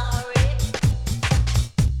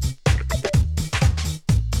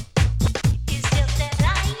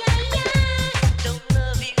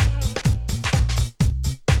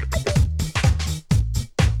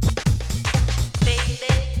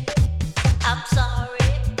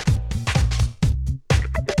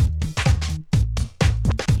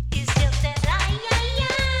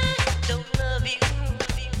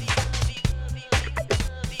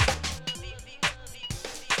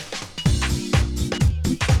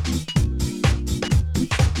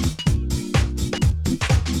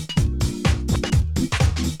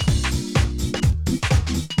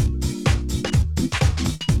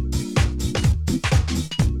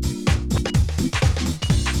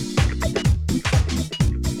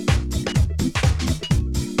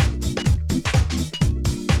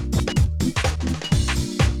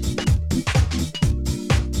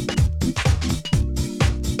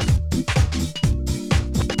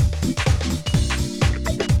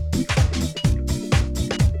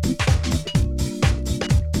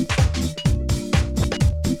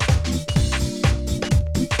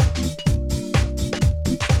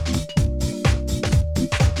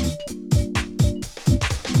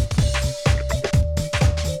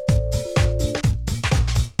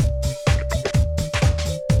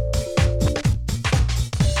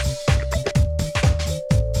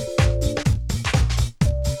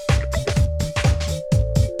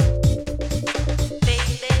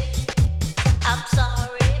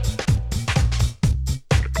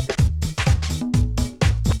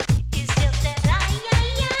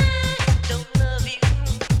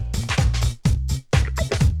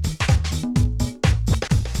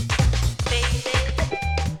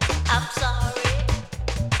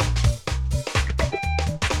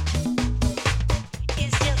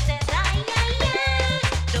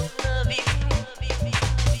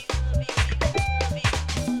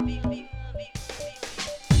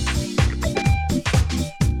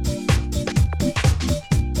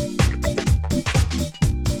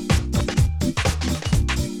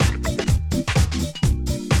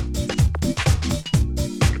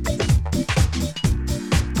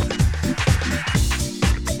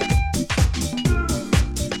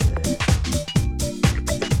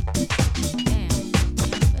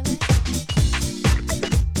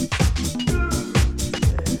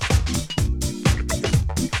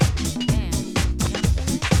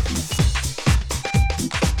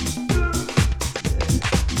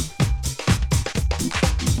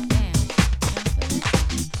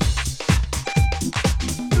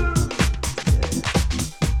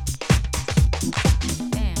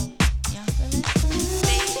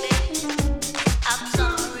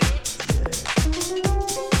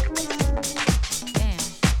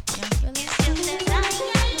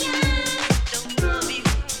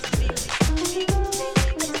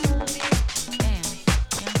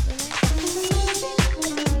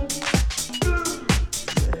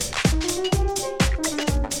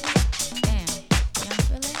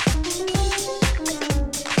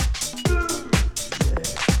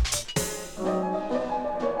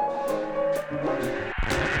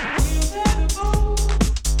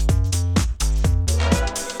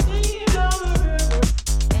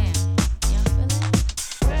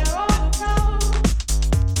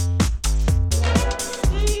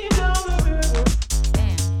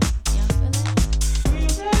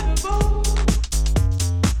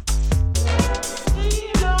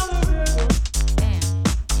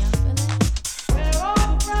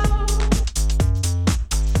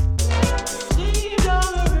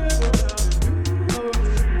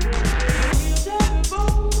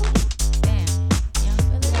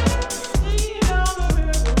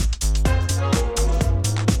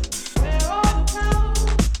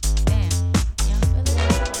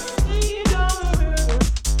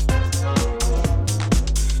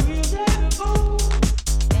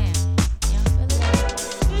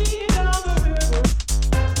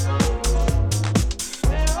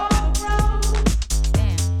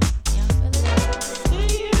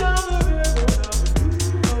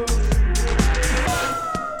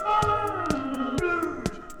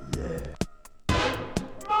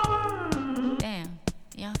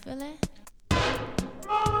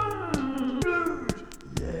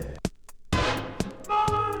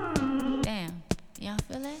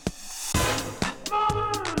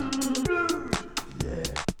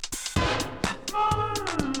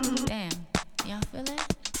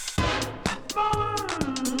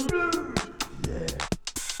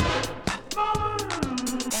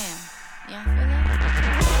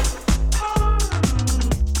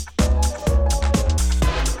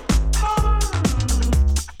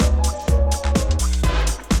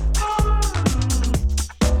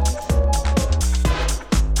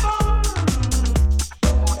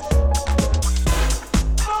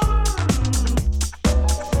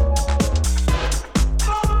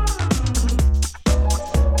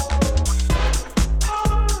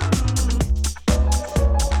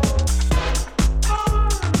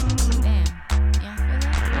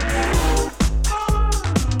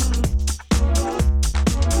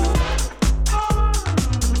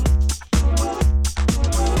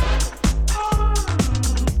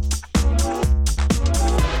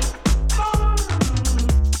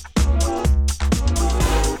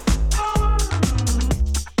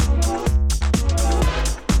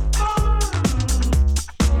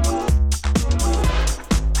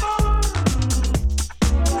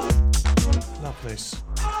 this.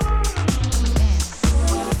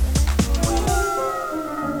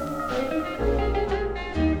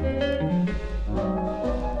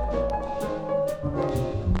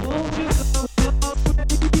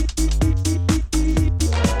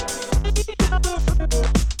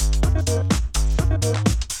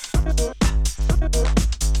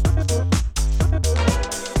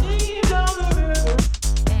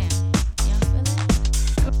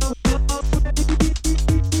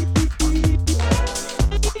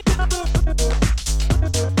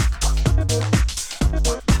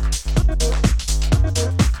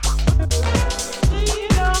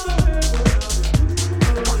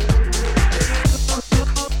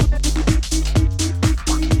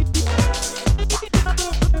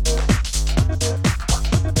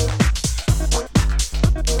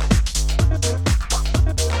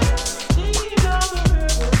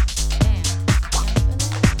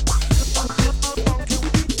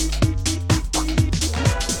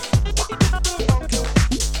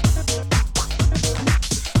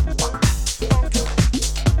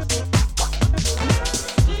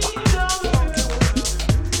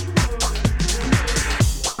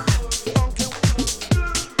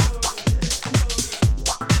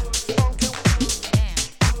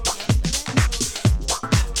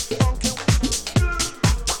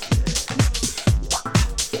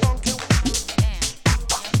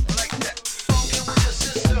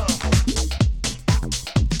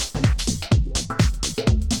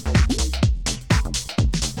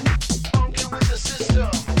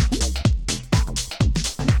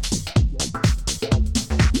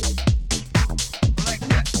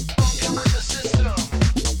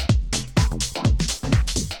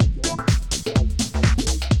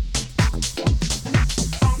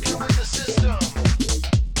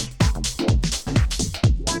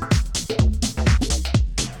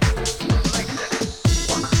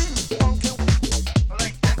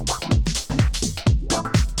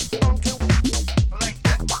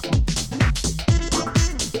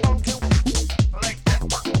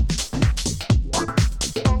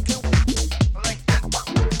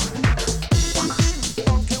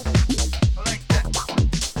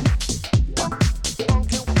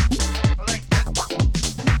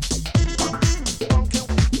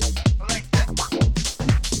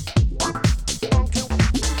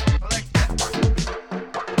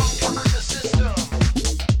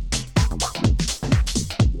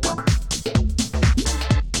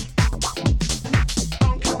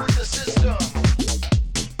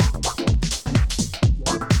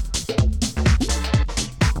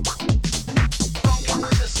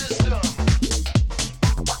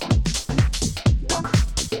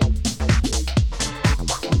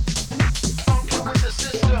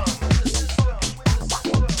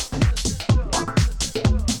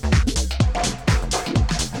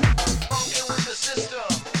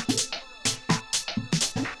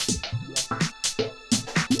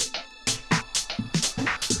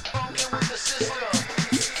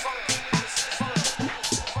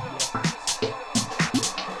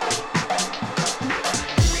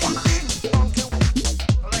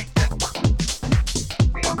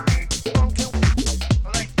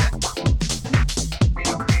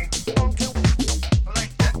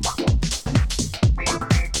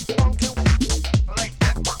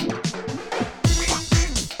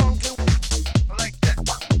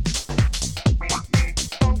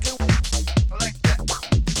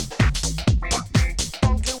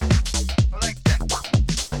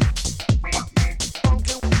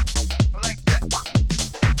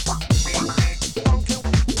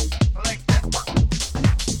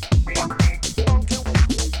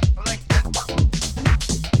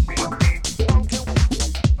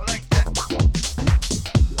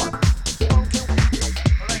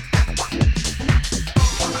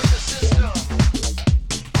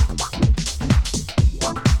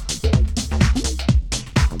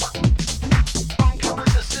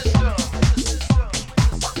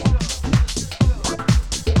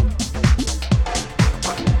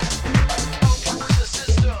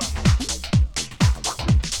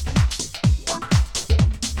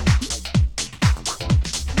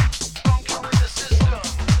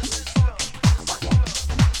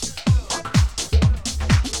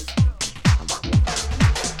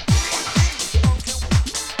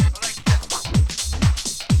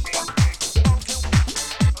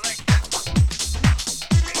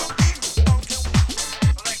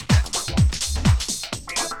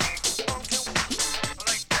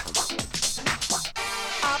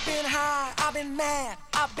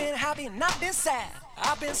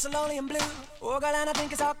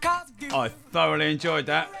 I thoroughly enjoyed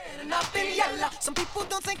that. Turning up in yellow. Some people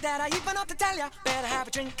don't think that I even ought to tell ya. Better have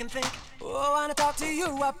a drink and think. Oh, I wanna talk to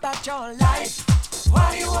you about your life.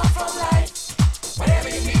 What do you want from life? Whatever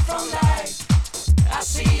you need from life. I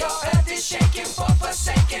see your earth is shaking for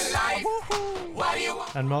forsaken life. What do you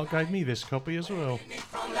want? And Mark gave me this copy as well.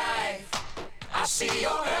 From life. I see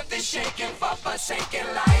your earth is shaking for forsaken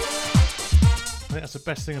life. I think that's the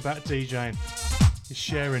best thing about DJing, is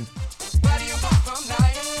sharing. What do you want from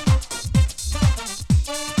life?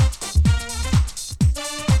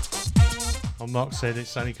 Well, Mark said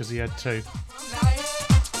it's only because he had two.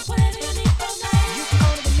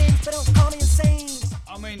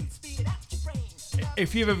 I mean,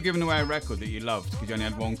 if you've ever given away a record that you loved because you only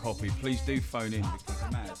had one copy, please do phone in because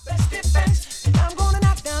I'm mad. I'm gonna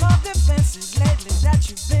knock down all defenses lately that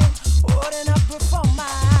you've been holding up before my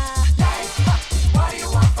life. What do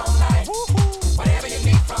you want from life? Whatever you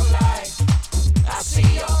need from life. I see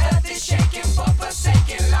your earth is shaking for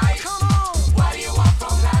forsaken life. Come on. What do you want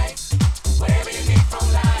from life? Whatever you need from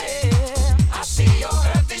life. Yeah. I see your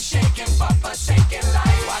earth is shaking for forsaken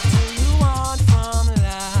life. What do you want from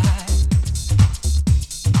life?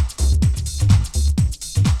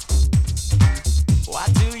 What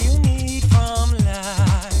do you need from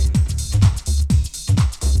life?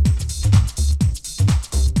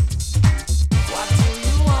 What do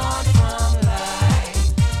you want from life?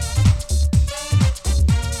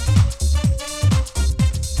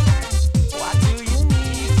 What do you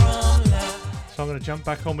need from life? So I'm going to jump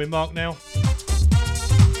back on with Mark now.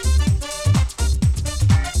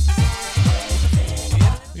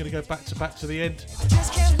 We're going to go back to the end.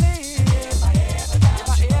 Just can't live if I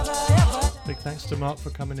ever. Big thanks to Mark for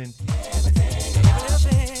coming in. Just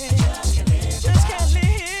can't live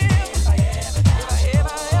if I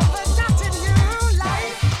ever not in you.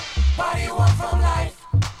 Life. What do you want from life?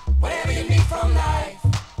 Whatever you need from life.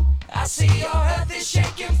 I see your earth is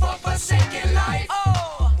shaking for forsaken life.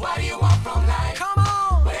 Oh, what do you want from life? Come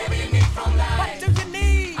on. Whatever you need from life. What do you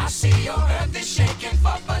need? I see your earth is shaking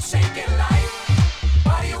for forsaken life.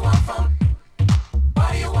 What do you want from?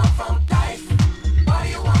 What do you want from life? What do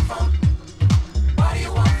you want from? What do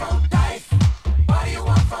you want from life? What do you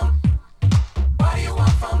want from?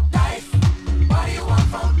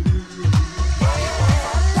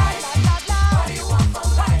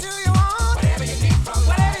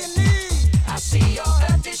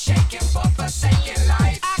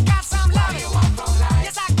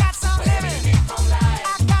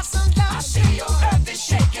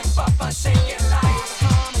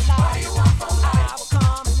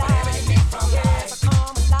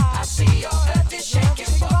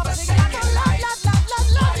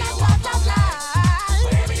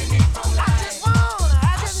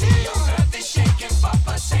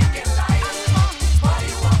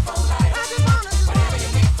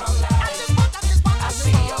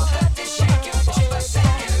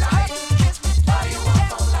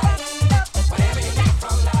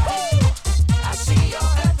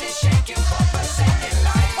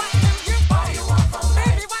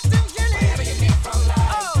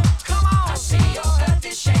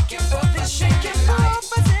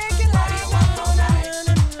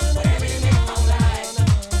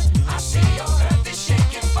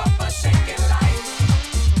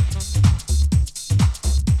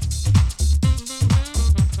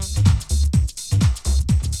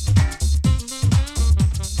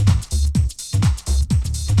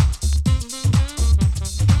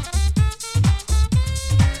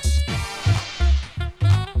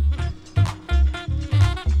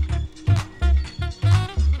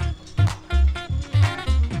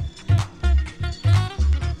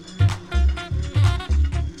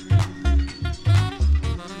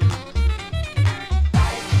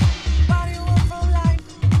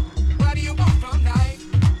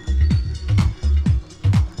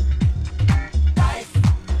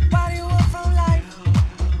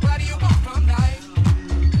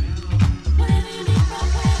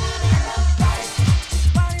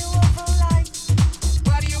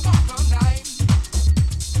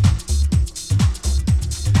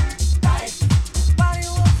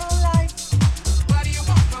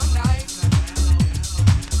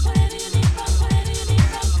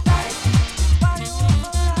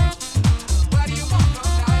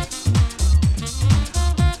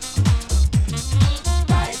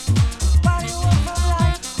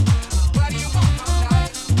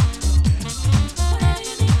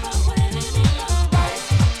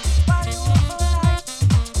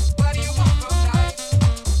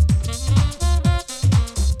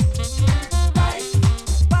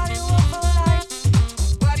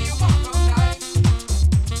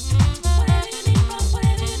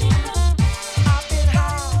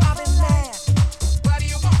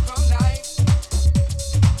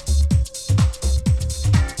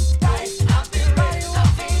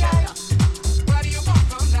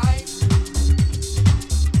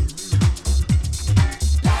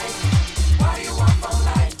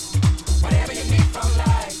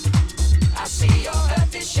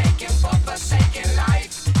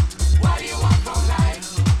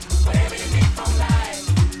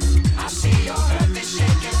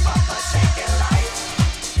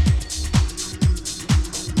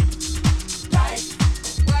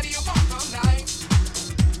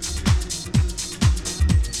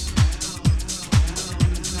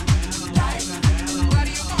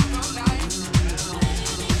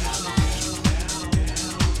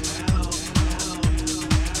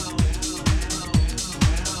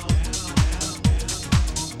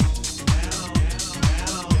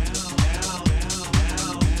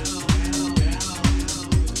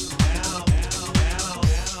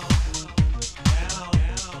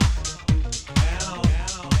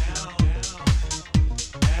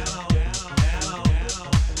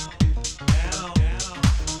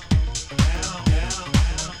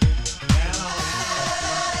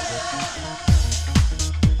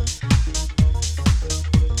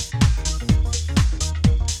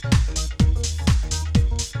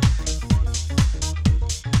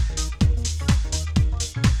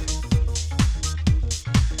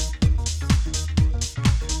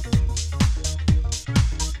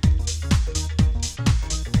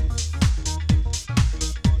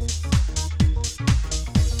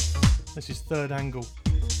 This is Third Angle,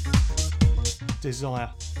 Desire,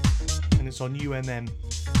 and it's on UMM,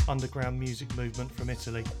 Underground Music Movement from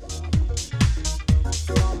Italy.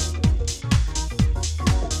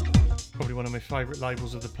 Probably one of my favourite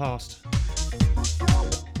labels of the past.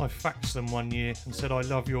 I faxed them one year and said I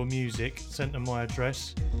love your music, sent them my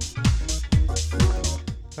address.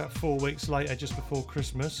 About 4 weeks later, just before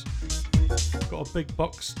Christmas, got a big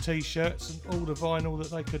box, t-shirts and all the vinyl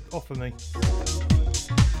that they could offer me.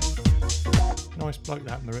 Nice bloke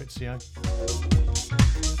that Maurizio.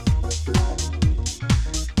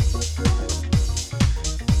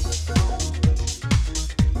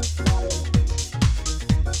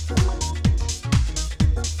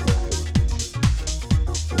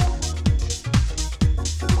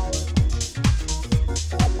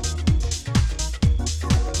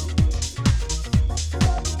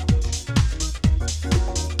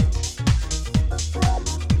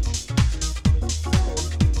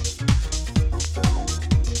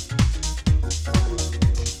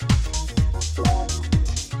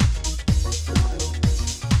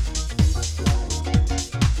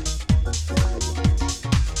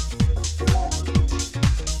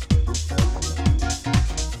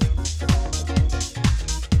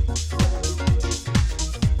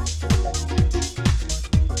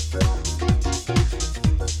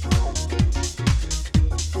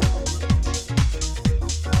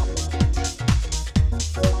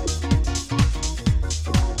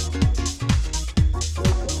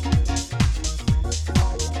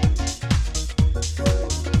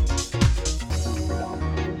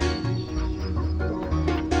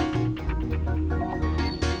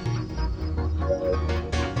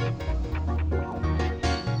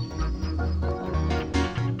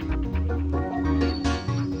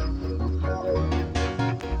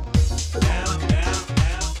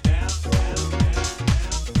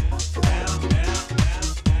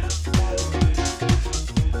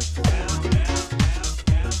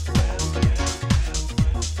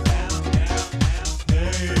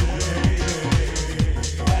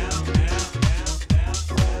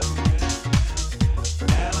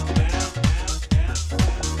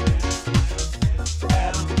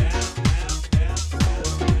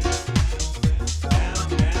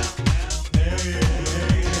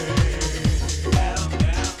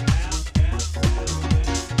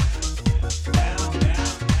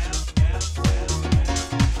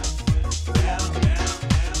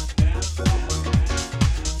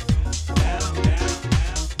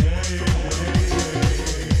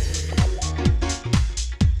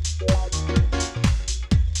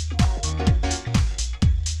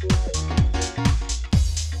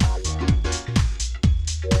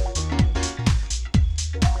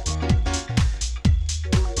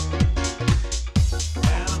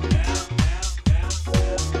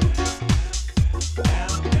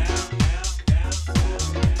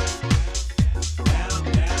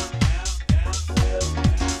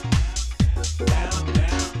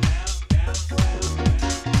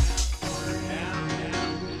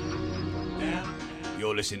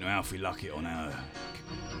 Listening to Alfie Luckett on our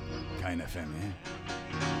Kanefm,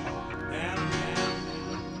 yeah?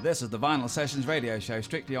 This is the Vinyl Sessions radio show,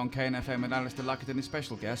 strictly on Kanefm with Alistair Luckett and his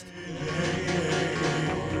special guest,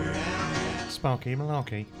 Sparky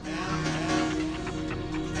Malarkey.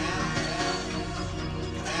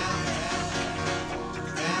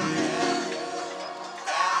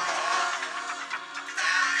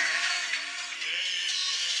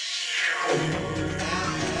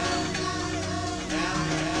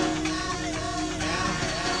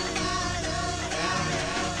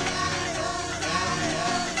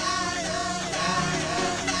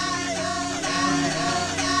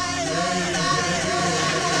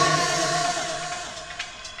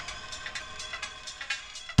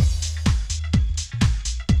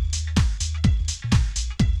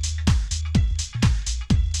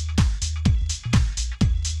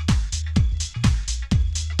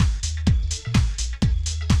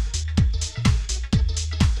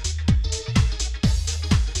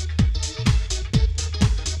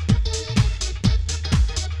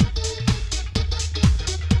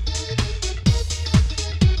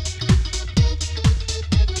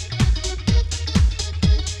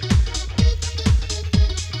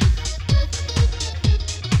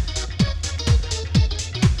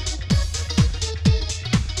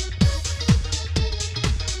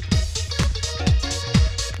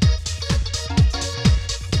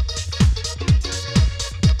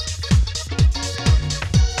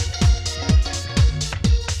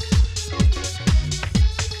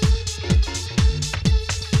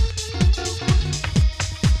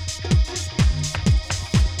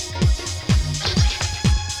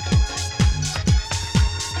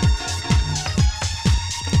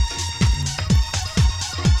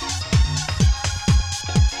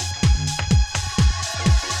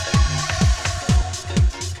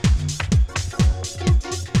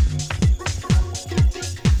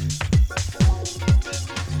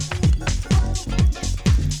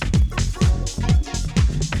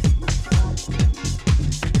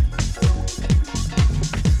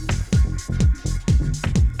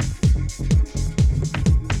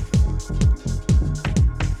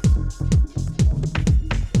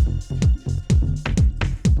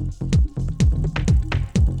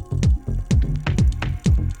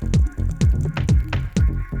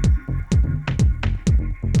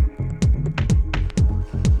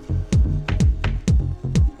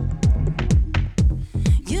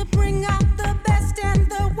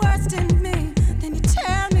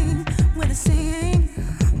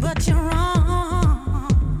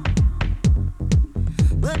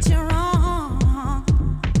 put you on.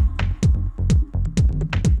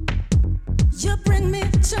 You bring me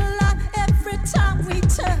to life every time we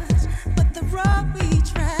touch, but the road we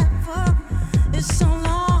travel is so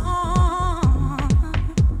long,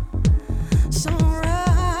 so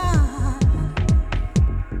rough.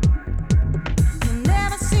 You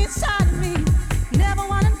never see inside of me, never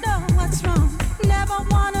wanna know what's wrong, never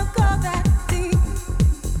wanna go that deep.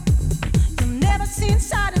 You never see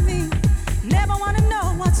inside of me, never wanna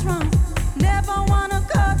know what's wrong, never wanna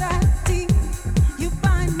go that deep. You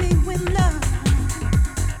bind me with love.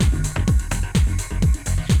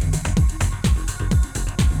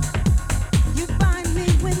 You bind me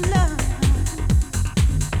with love.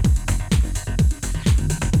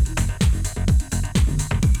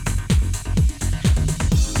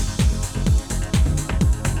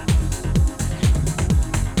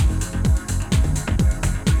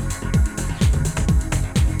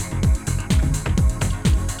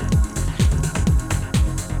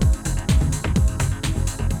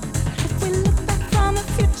 If we look back from the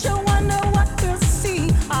future, wonder what we'll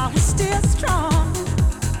see. Are we still strong?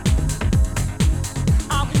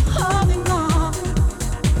 Are we holding on?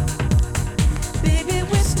 Baby,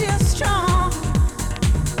 we're still strong.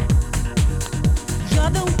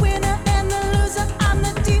 You're the winner and the loser. I'm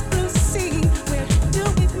the deep blue sea. Where do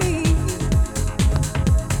we meet?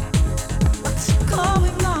 What's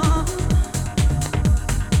going on?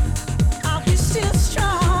 Are we still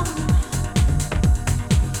strong?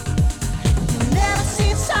 You never see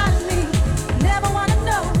inside of me, never wanna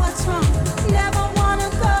know what's wrong, never wanna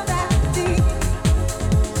go that deep.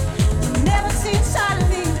 You never see inside of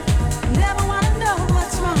me, never wanna know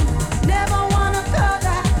what's wrong, never wanna go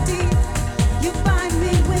that deep. You bind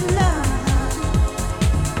me with love.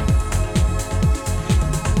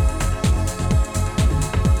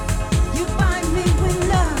 You bind me with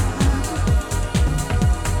love.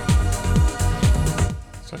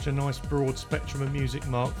 Such a nice broad spectrum of music,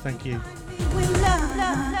 Mark. Thank you. With love.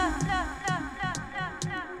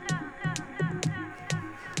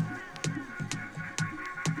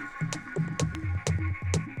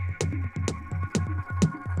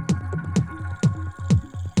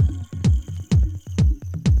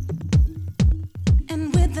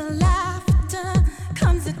 And with the laughter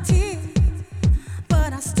comes a tear,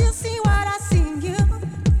 but I still see what I see in you.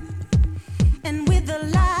 And with the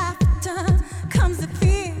laughter comes the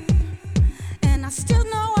fear, and I still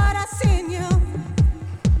know what I see in you.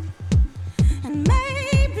 And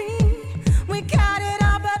maybe we got it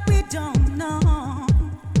all, but we don't know.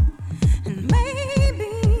 And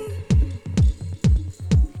maybe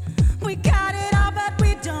we got it all, but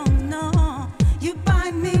we don't know. You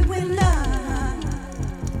bind me with love.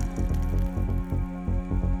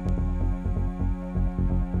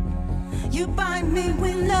 You bind me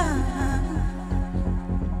with love.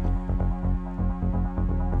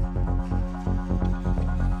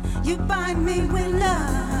 You bind me with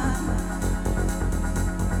love.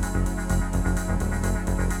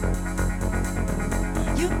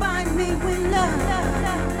 You bind me with love.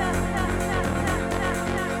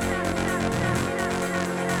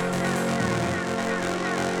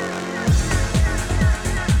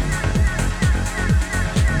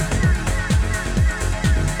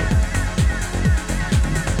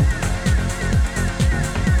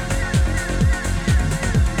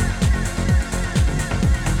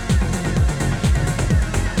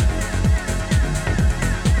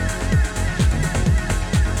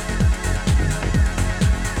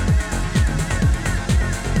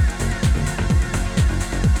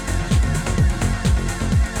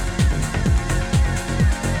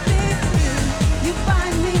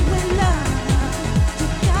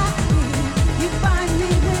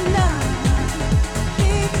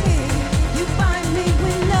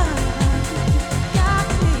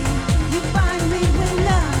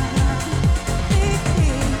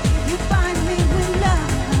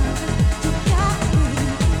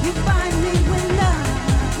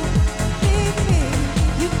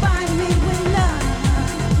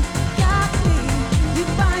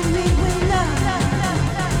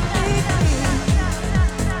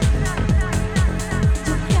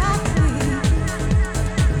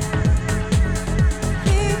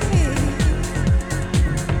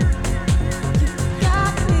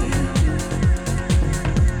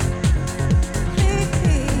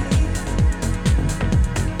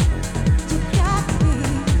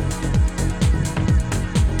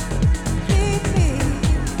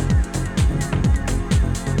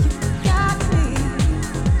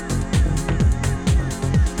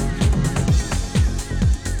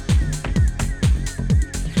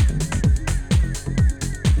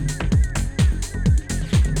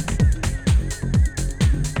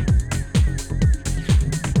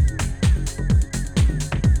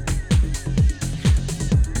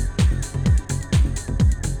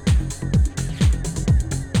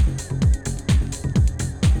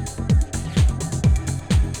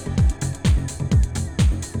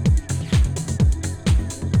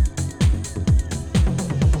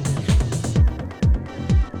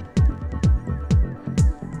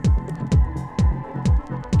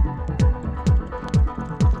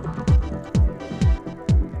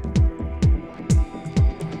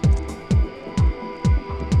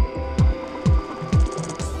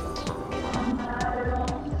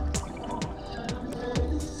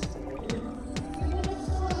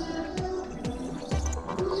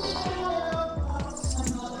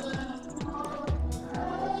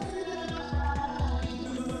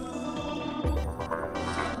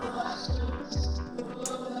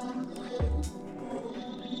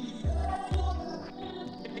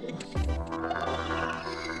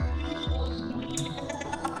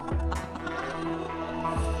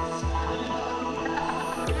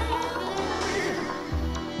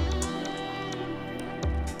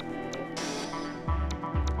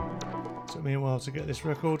 to get this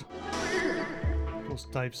record. Of course,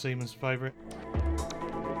 Dave Seaman's favourite.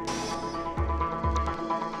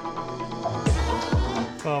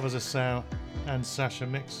 Father's a Sow and Sasha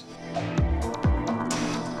mix.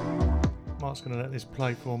 Mark's going to let this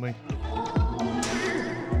play for me.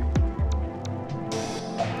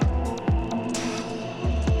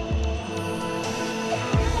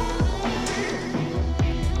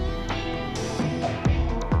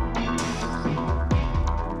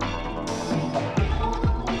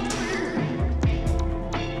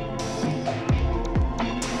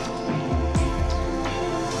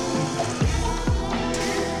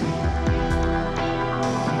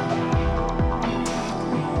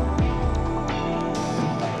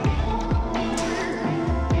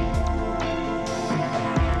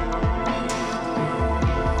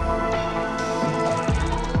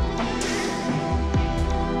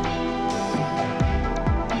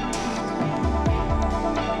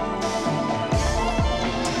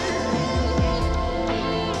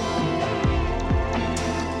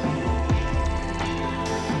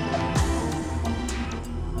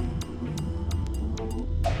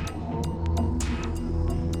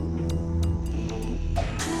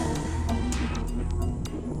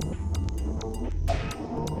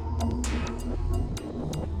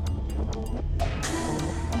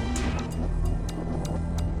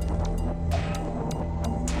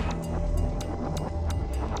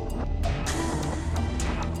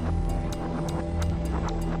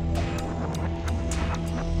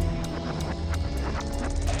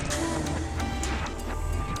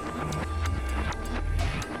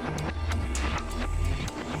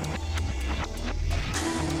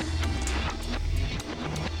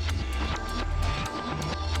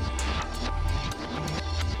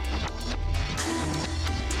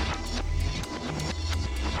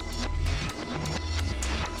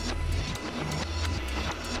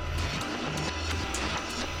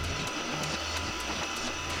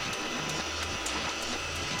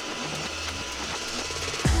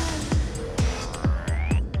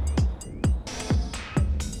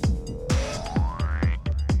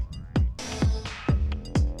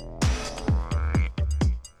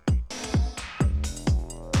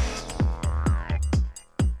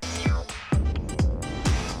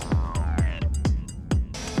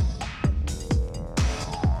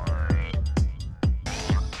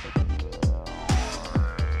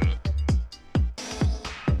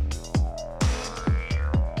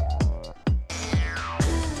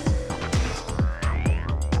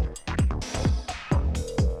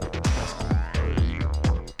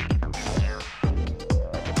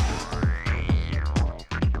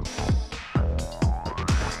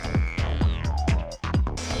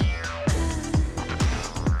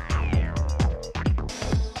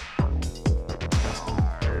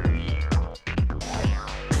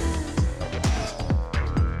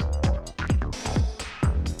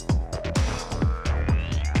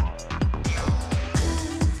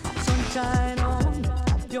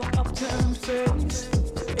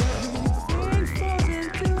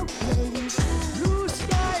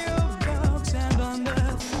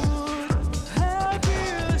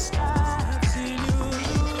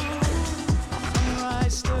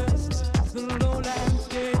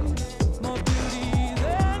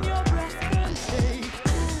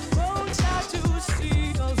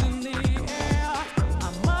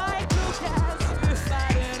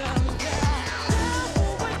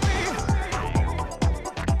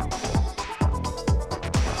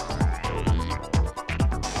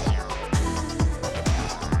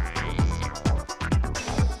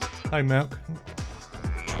 Hey, Milk.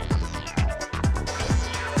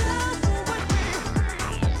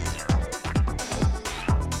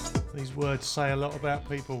 These words say a lot about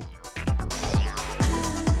people.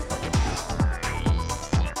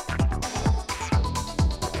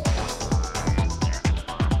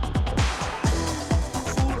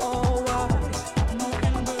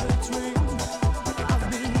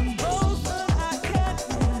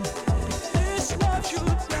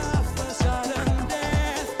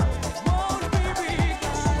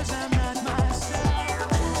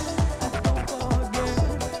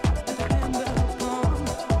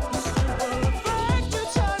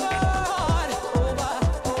 Turn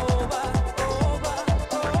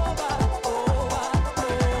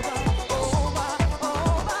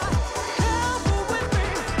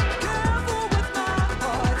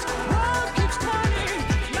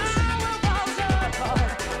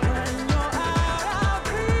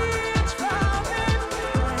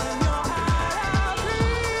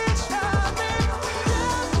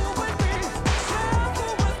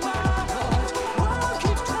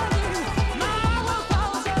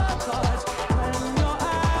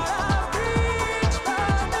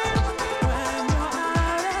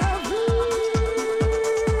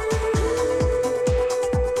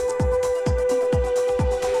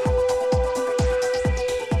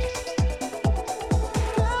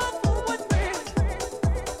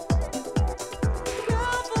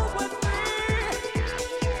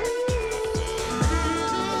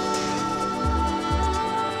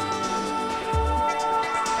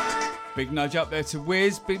Big nudge up there to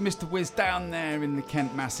Wiz, big Mr. Wiz down there in the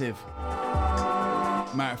Kent Massive.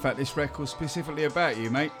 Matter of fact, this record's specifically about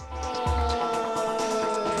you, mate.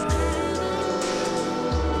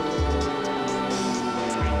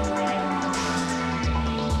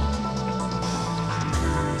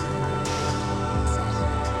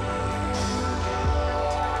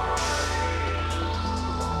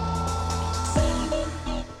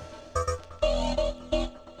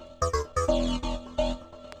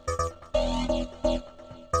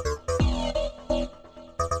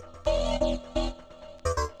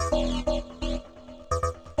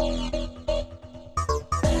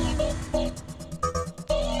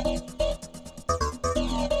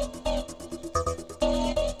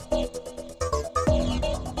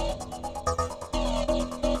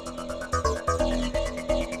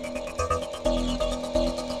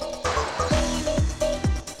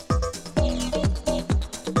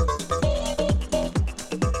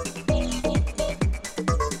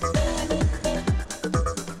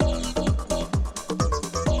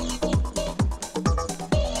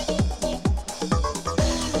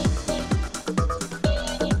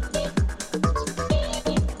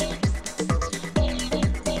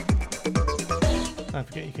 Don't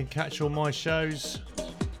forget you can catch all my shows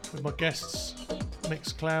with my guests,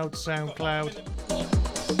 Mixcloud, Soundcloud.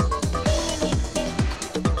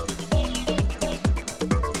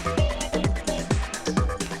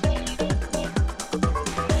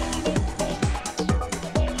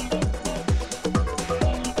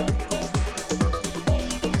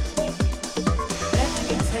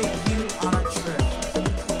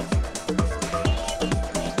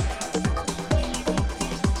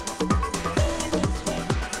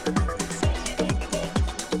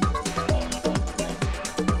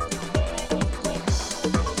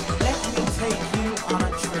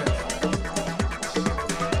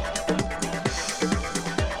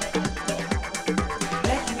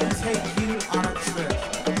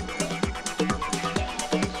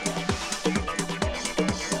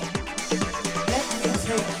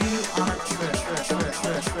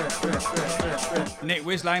 Nick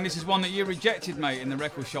Wislang, this is one that you rejected, mate, in the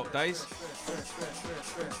record shop days.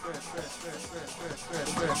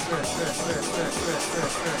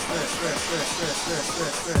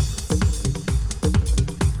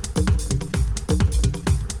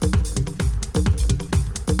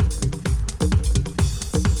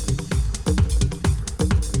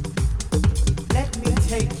 Let me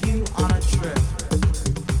take you on a trip.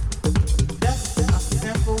 Just a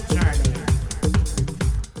simple journey.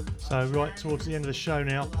 So right towards the end of the show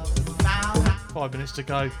now, 5 minutes to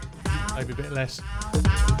go, maybe a bit less.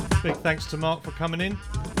 Big thanks to Mark for coming in.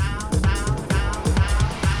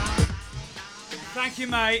 Thank you,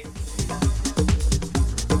 mate.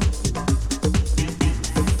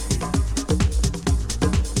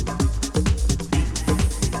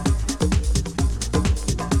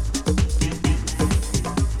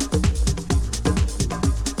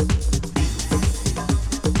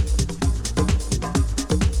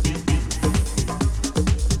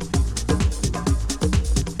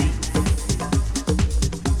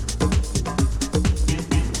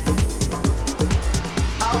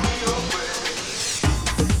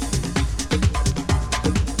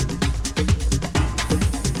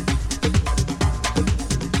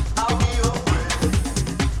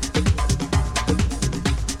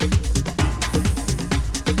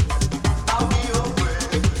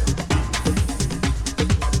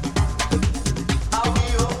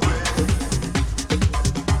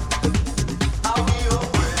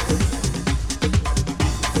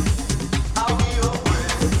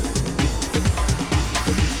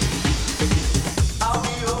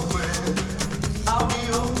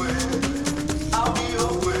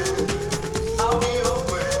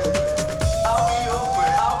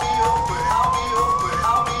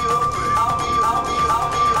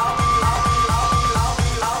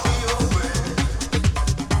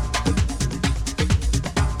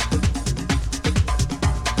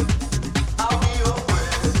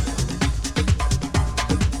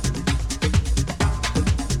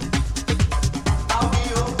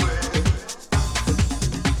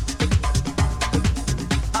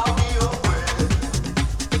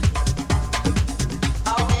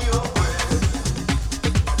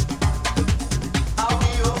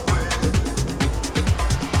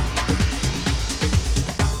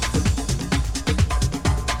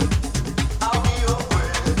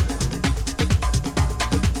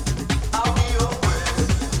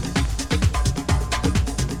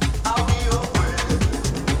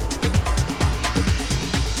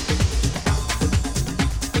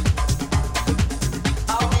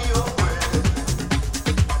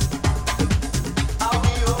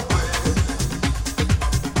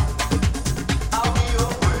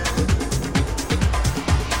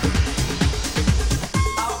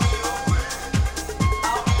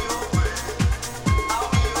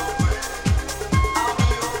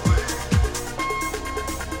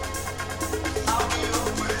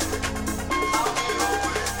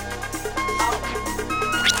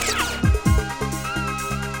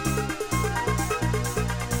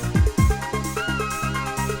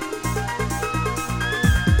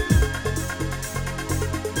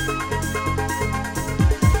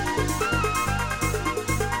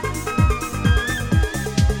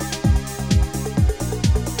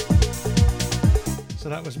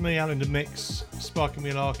 that was me, Alan the Mix, Sparky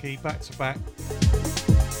Milarkey, back to back.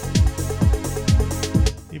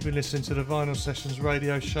 You've been listening to the Vinyl Sessions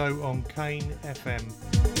radio show on Kanefm.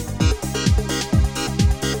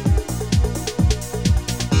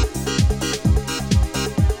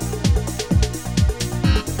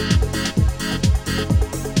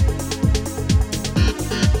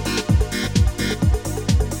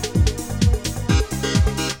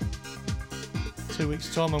 2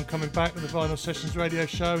 weeks' time I'm coming back with the Vinyl Sessions radio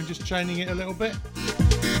show and just changing it a little bit.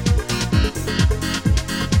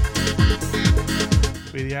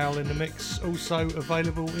 Be the Owl in the Mix, also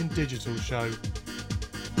available in digital show.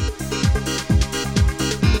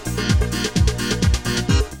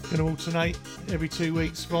 Gonna alternate every 2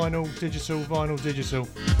 weeks, vinyl, digital, vinyl, digital.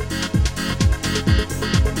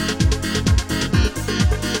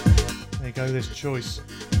 There you go, this choice.